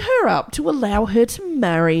free her up to allow her to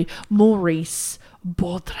marry Maurice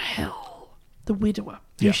Baudrel, the widower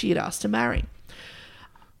who she had asked to marry.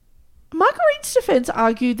 Marguerite's defense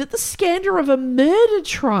argued that the scandal of a murder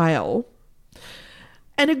trial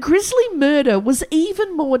and a grisly murder was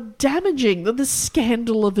even more damaging than the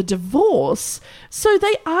scandal of a divorce, so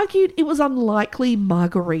they argued it was unlikely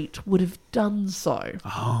Marguerite would have done so.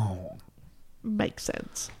 Oh. Makes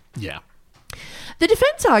sense. Yeah. The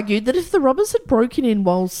defense argued that if the robbers had broken in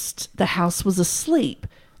whilst the house was asleep,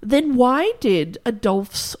 then why did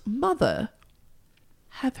Adolphe's mother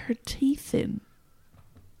have her teeth in?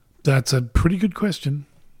 That's a pretty good question.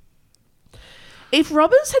 If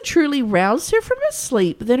robbers had truly roused her from her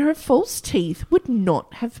sleep, then her false teeth would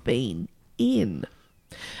not have been in.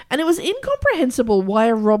 And it was incomprehensible why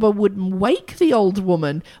a robber would wake the old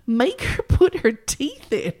woman, make her put her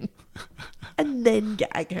teeth in, and then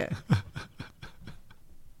gag her.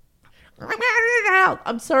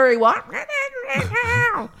 I'm sorry, what?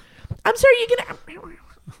 I'm sorry, you're gonna...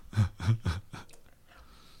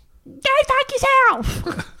 Go fuck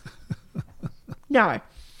yourself! No.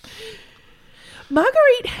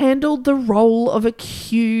 Marguerite handled the role of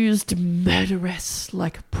accused murderess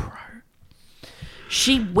like a pro.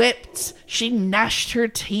 She wept, she gnashed her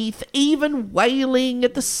teeth, even wailing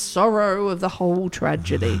at the sorrow of the whole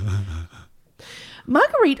tragedy.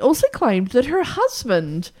 Marguerite also claimed that her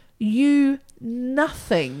husband knew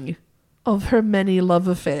nothing of her many love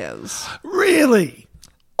affairs. Really?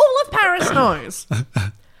 All of Paris knows.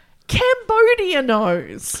 Cambodia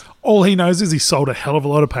knows. All he knows is he sold a hell of a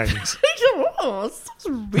lot of paintings. Oh, this is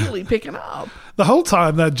really picking up. The whole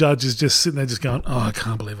time that judge is just sitting there just going, oh, I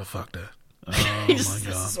can't believe I fucked her. Oh, my This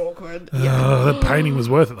God. is awkward. Oh, that painting was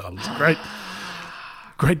worth it. That was great.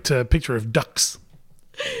 Great picture of ducks.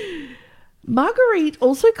 Marguerite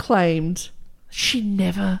also claimed she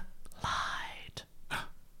never lied.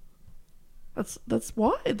 That's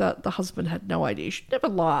why the husband had no idea. She'd never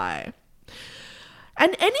lie.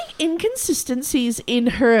 And any inconsistencies in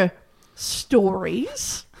her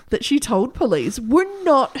stories that she told police were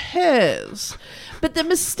not hers, but the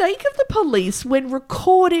mistake of the police when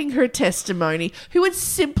recording her testimony, who had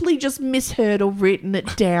simply just misheard or written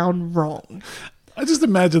it down wrong. I just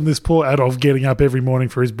imagine this poor Adolf getting up every morning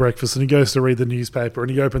for his breakfast and he goes to read the newspaper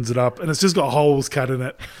and he opens it up and it's just got holes cut in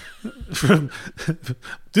it. From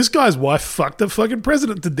this guy's wife fucked the fucking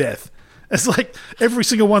president to death. It's like every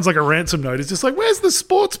single one's like a ransom note. It's just like, where's the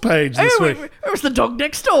sports page this week? Where's the dog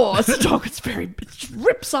next door? It's the dog. It just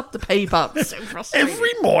rips up the paper. It's so frustrating.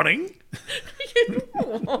 Every morning.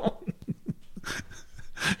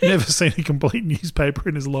 Never seen a complete newspaper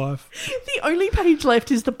in his life. The only page left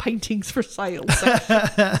is the paintings for sale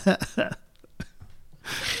section.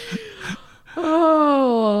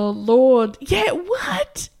 Oh, Lord. Yeah,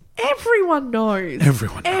 what? Everyone knows.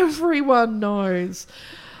 Everyone knows.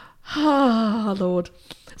 Ah, Lord.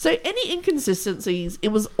 So any inconsistencies, it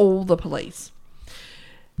was all the police.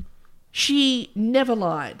 She never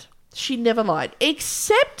lied.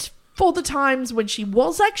 Except for the times when she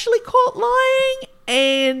was actually caught lying,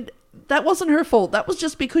 and that wasn't her fault. That was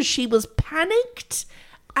just because she was panicked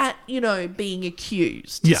at, being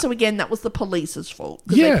accused. Yeah. So again, that was the police's fault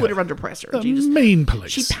because they put her under pressure. The mean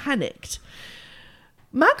police. She panicked.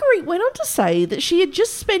 Marguerite went on to say that she had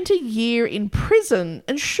just spent a year in prison,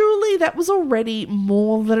 and surely that was already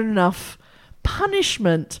more than enough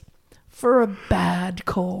punishment for a bad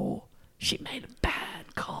call. She made a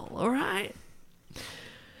bad call, all right?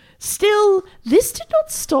 Still, this did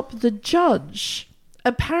not stop the judge,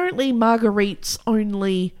 apparently Marguerite's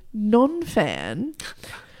only non-fan,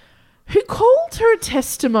 who called her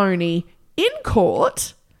testimony in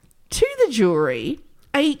court to the jury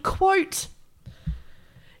a, quote,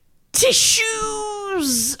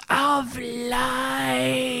 tissues of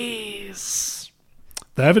lies.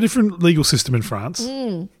 They have a different legal system in France.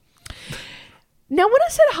 Now, when I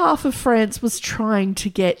said half of France was trying to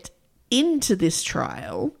get into this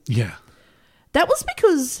trial, Yeah. that was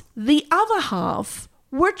because the other half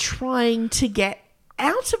were trying to get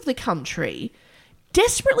out of the country,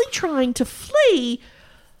 desperately trying to flee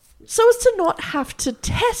so as to not have to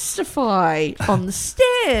testify on the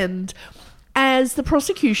stand, as the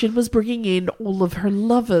prosecution was bringing in all of her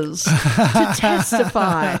lovers to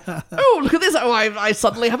testify. Oh, look at this. Oh, I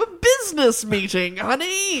suddenly have a business meeting,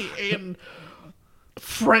 honey, in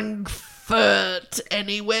Frankfurt,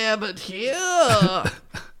 anywhere but here.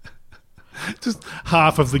 Just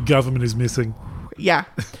half of the government is missing. Yeah.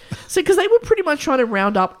 So, because they were pretty much trying to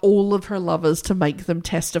round up all of her lovers to make them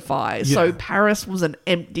testify. So, Yeah. Paris was an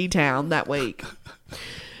empty town that week.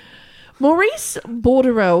 Maurice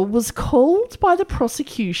Borderell was called by the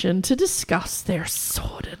prosecution to discuss their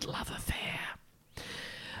sordid love affair.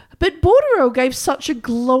 But Borderell gave such a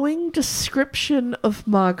glowing description of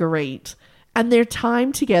Marguerite and their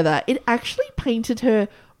time together, it actually painted her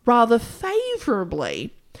rather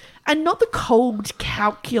favourably, and not the cold,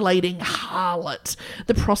 calculating harlot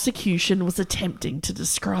the prosecution was attempting to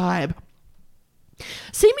describe.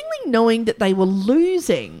 Seemingly knowing that they were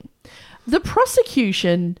losing, the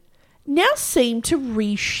prosecution now seemed to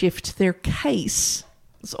reshift their case.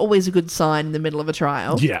 It's always a good sign in the middle of a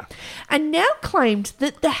trial. Yeah. And now claimed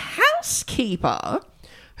that the housekeeper,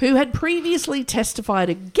 who had previously testified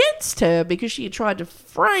against her because she had tried to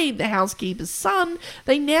frame the housekeeper's son,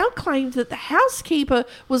 they now claimed that the housekeeper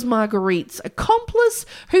was Marguerite's accomplice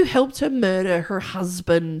who helped her murder her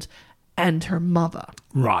husband and her mother.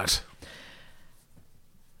 Right.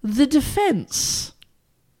 The defence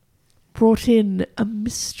brought in a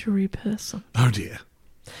mystery person. Oh, dear.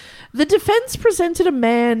 The defence presented a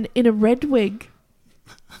man in a red wig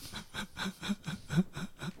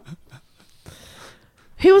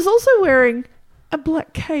who was also wearing a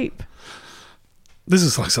black cape. This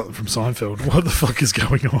is like something from Seinfeld. What the fuck is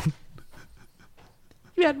going on?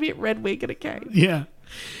 You had me at red wig and a cape. Yeah.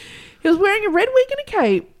 He was wearing a red wig and a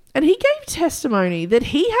cape, and he gave testimony that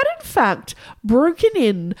he had in fact broken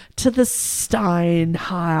in to the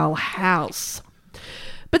Steinheil house.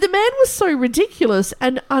 But the man was so ridiculous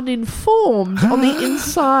and uninformed on the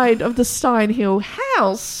inside of the Steinhill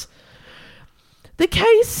house,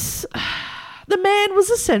 the man was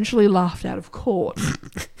essentially laughed out of court.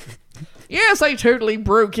 Yes, I totally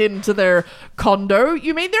broke into their condo.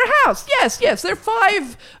 You mean their house? Yes, their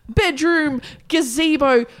 5-bedroom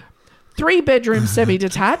gazebo, 3-bedroom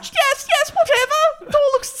semi-detached. Yes, whatever. It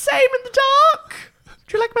all looks the same in the dark.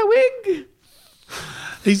 Do you like my wig?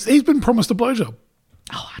 He's been promised a blowjob.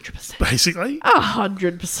 Oh, 100%. Basically.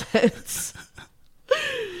 100%.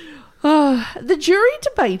 The jury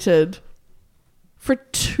debated for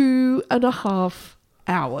 2.5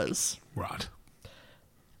 hours. Right.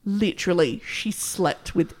 Literally, she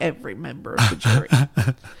slept with every member of the jury.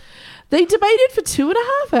 They debated for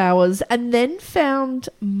 2.5 hours and then found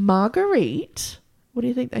Marguerite. What do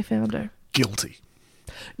you think they found her? Guilty.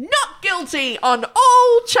 Not guilty on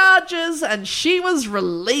all charges, and she was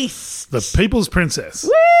released. The People's Princess.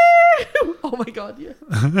 Woo! Oh my God, yeah.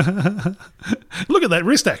 Look at that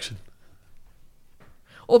wrist action.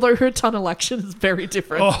 Although her tunnel action is very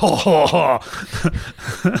different. Oh,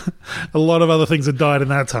 a lot of other things have died in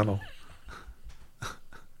that tunnel.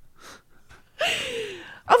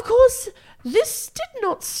 Of course, this did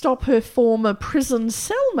not stop her former prison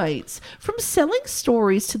cellmates from selling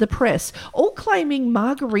stories to the press, all claiming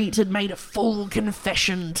Marguerite had made a full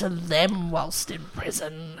confession to them whilst in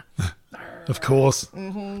prison. Of course.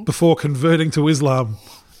 Mm-hmm. Before converting to Islam.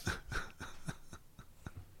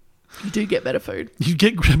 You do get better food. You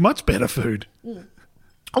get much better food.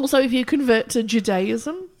 Also, if you convert to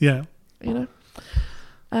Judaism, yeah, you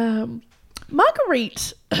know,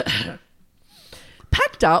 Marguerite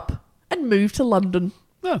packed up and moved to London,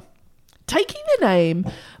 taking the name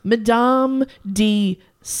Madame de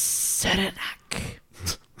Serenac.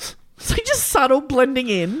 So just subtle blending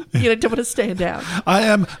in, don't want to stand out. I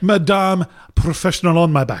am Madame Professional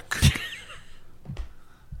on my back.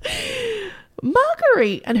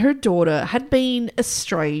 Marguerite and her daughter had been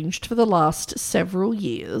estranged for the last several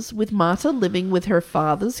years, with Marta living with her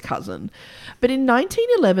father's cousin. But in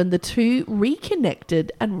 1911, the two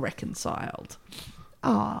reconnected and reconciled.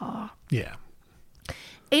 Yeah.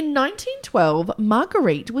 In 1912,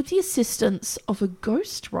 Marguerite, with the assistance of a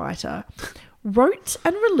ghostwriter, wrote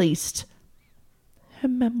and released her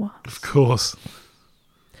memoirs. Of course.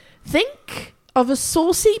 Think of a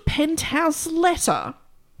saucy penthouse letter,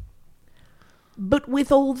 but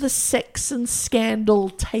with all the sex and scandal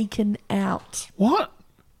taken out. What?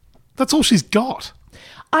 That's all she's got.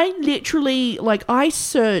 I literally, I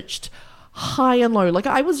searched high and low.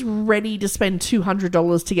 I was ready to spend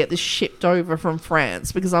 $200 to get this shipped over from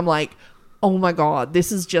France because I'm like, oh my God,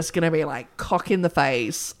 this is just going to be cock in the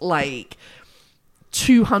face,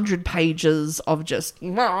 200 pages of just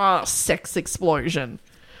sex explosion.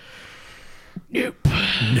 Nope.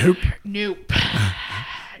 No.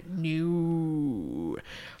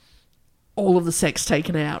 All of the sex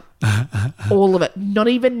taken out. All of it. Not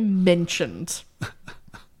even mentioned.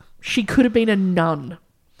 She could have been a nun.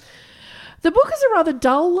 The book is a rather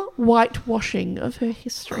dull whitewashing of her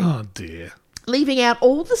history. Oh, dear. Leaving out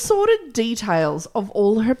all the sordid details of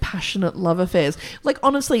all her passionate love affairs.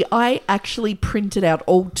 Honestly, I actually printed out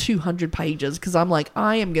all 200 pages because I'm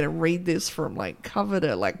I am going to read this from cover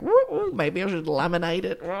to maybe I should laminate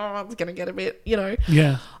it. It's going to get a bit,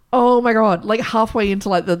 Yeah. Oh my God. Halfway into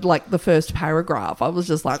the first paragraph, I was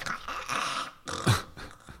just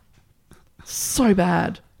so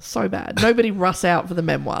bad. So bad. Nobody rush out for the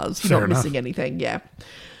memoirs. You're Fair not enough. missing anything. Yeah.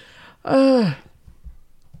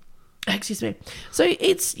 Excuse me. So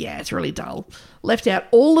it's really dull. Left out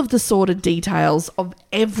all of the sordid details of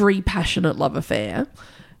every passionate love affair.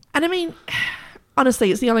 And I mean,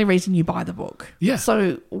 honestly, it's the only reason you buy the book. Yeah.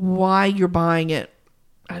 So why you're buying it,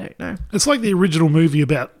 I don't know. It's like the original movie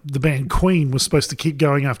about the band Queen was supposed to keep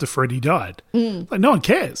going after Freddie died. No one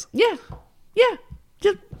cares. Yeah.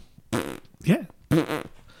 Just... Yeah.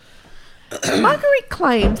 Marguerite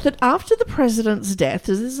claimed that after the president's death,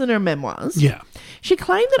 this is in her memoirs, she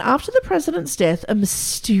claimed that after the president's death, a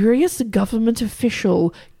mysterious government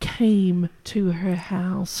official came to her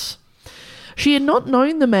house. She had not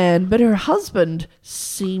known the man, but her husband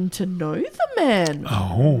seemed to know the man.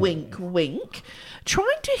 Oh. Wink, wink.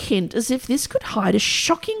 Trying to hint as if this could hide a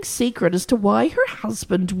shocking secret as to why her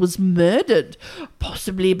husband was murdered,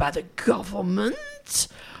 possibly by the government.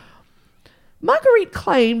 Marguerite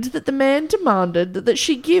claimed that the man demanded that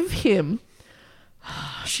she give him...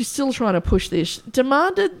 She's still trying to push this.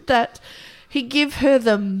 Demanded that he give her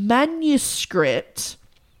the manuscript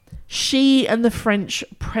she and the French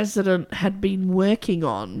president had been working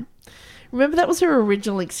on. Remember, that was her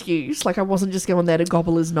original excuse. I wasn't just going there to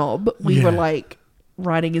gobble his knob. We were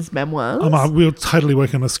writing his memoirs. We'll totally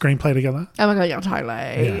work on a screenplay together. Oh my God, yeah, totally.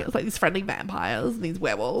 Yeah. It's like these friendly vampires and these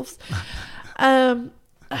werewolves.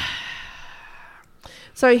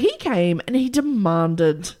 So he came and he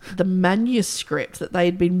demanded the manuscript that they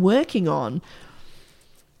had been working on.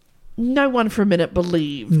 No one for a minute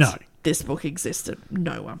believed this book existed.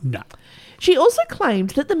 No one. No. She also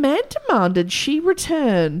claimed that the man demanded she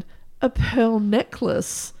return a pearl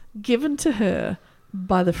necklace given to her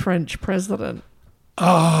by the French president.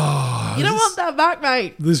 Oh. You don't want that back,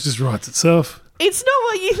 mate. This just writes itself. It's not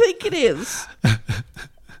what you think it is.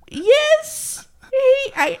 Yes.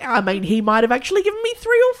 He might have actually given me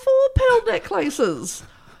 3 or 4 pearl necklaces.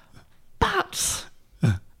 But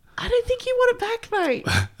I don't think you want it back, mate.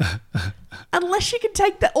 Unless you can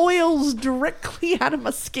take the oils directly out of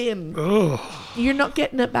my skin. Oh. You're not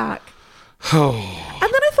getting it back. Oh. And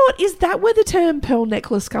then I thought, is that where the term pearl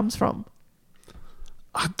necklace comes from?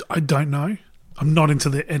 I don't know. I'm not into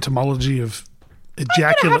the etymology of I'm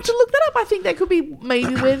ejaculate. going to have to look that up. I think that could be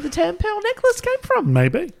maybe where the term pearl necklace came from.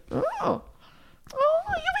 Maybe. Oh, you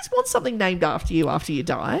always want something named after you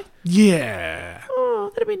die. Yeah.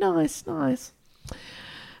 Oh, that'd be nice.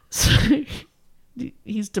 So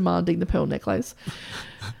he's demanding the pearl necklace.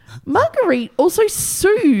 Marguerite also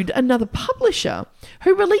sued another publisher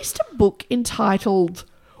who released a book entitled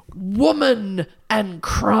Woman and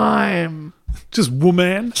Crime. Just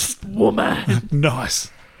woman. Just woman.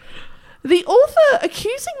 Nice. The author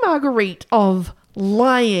accusing Marguerite of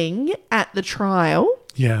lying at the trial.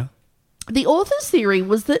 Yeah. The author's theory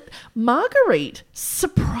was that Marguerite,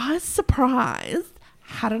 surprise, surprise,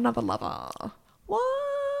 had another lover. What?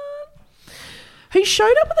 Who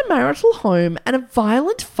showed up at the marital home and a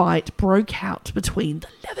violent fight broke out between the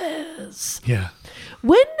lovers. Yeah.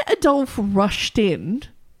 When Adolphe rushed in...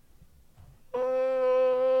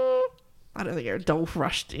 I don't think Adolphe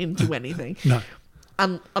rushed into anything. No.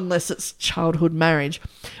 Unless it's childhood marriage.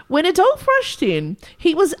 When Adolphe rushed in,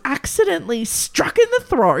 he was accidentally struck in the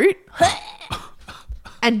throat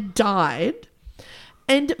and died.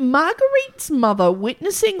 And Marguerite's mother,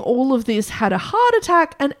 witnessing all of this, had a heart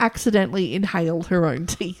attack and accidentally inhaled her own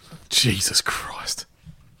teeth. Jesus Christ.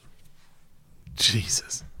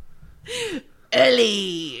 Jesus.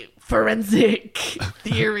 Early forensic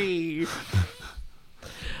theory.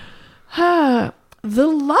 The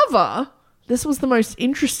lover... This was the most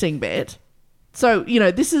interesting bit. So,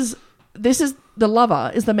 this is the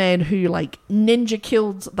lover is the man who ninja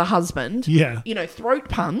killed the husband. Yeah. Throat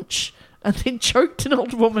punch and then choked an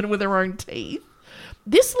old woman with her own teeth.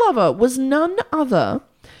 This lover was none other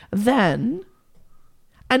than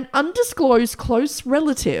an undisclosed close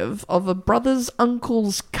relative of a brother's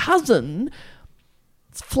uncle's cousin,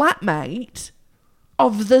 flatmate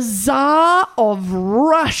of the Tsar of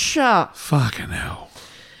Russia. Fucking hell.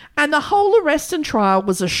 And the whole arrest and trial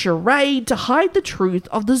was a charade to hide the truth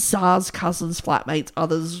of the Tsar's cousins, flatmates,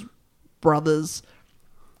 others, brothers,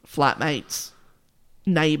 flatmates,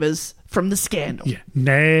 neighbours from the scandal. Yeah.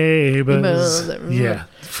 Neighbours. Yeah.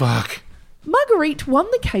 Fuck. Marguerite won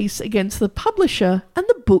the case against the publisher and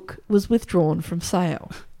the book was withdrawn from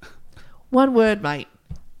sale. One word, mate.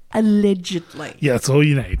 Allegedly. Yeah, that's all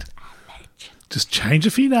you need. Allegedly. Just change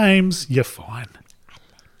a few names. You're fine.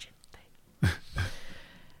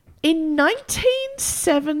 In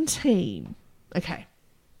 1917, okay,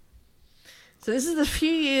 so this is a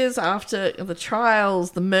few years after the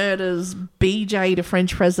trials, the murders, BJ'd a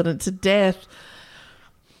French president to death,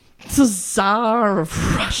 the Tsar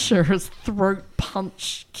of Russia has throat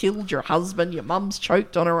punch, killed your husband, your mum's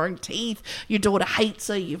choked on her own teeth, your daughter hates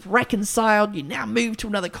her, you've reconciled, you now moved to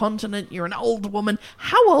another continent, you're an old woman.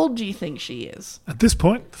 How old do you think she is? At this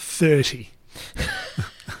point, 30.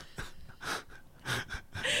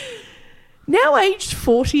 Now aged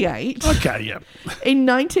 48. Okay, yeah. In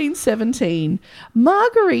 1917,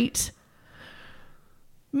 Marguerite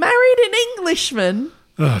married an Englishman.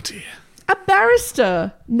 Oh, dear. A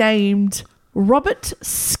barrister named Robert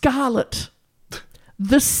Scarlett,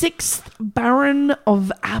 the 6th Baron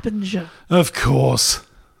of Abinger. Of course.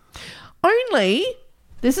 Only,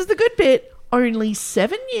 this is the good bit, only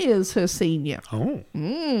 7 years her senior. Oh.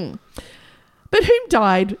 But whom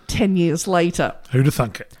died 10 years later. Who'd have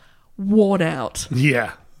thunk it? Worn out.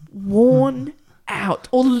 Yeah. Worn out.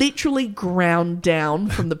 Or literally ground down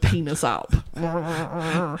from the penis up.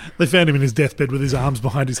 They found him in his deathbed with his arms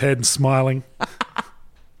behind his head and smiling.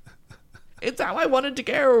 It's how I wanted to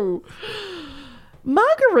go.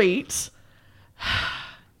 Marguerite,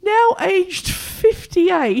 now aged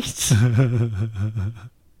 58,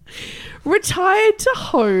 retired to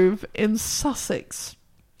Hove in Sussex,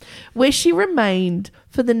 where she remained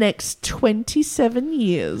for the next 27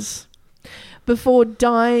 years before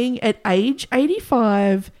dying at age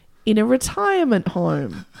 85 in a retirement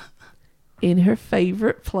home in her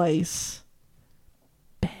favourite place,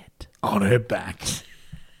 bed. On her back.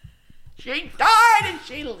 She died and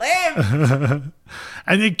she lived.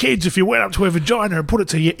 And then, kids, if you went up to her vagina and put it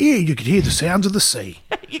to your ear, you could hear the sounds of the sea.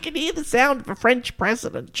 You can hear the sound of a French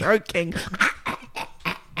president choking.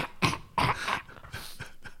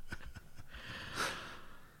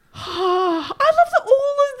 I love that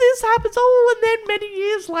all of this happens. Oh, and then many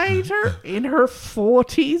years later, in her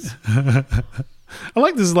 40s. I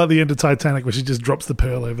like this is like the end of Titanic where she just drops the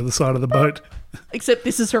pearl over the side of the boat. Except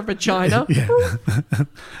this is her vagina. Yeah.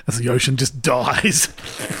 As the ocean just dies.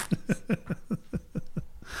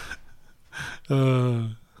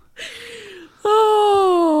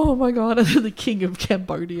 Oh my god, and then the king of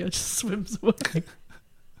Cambodia just swims away.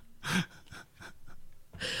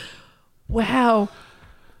 Wow.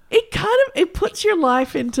 It puts your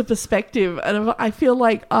life into perspective, and I feel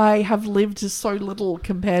like I have lived so little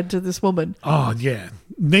compared to this woman. Oh, yeah.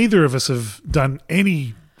 Neither of us have done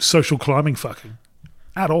any social climbing fucking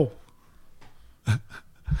at all.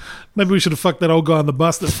 Maybe we should have fucked that old guy on the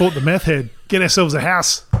bus that fought the meth head. Get ourselves a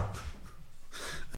house.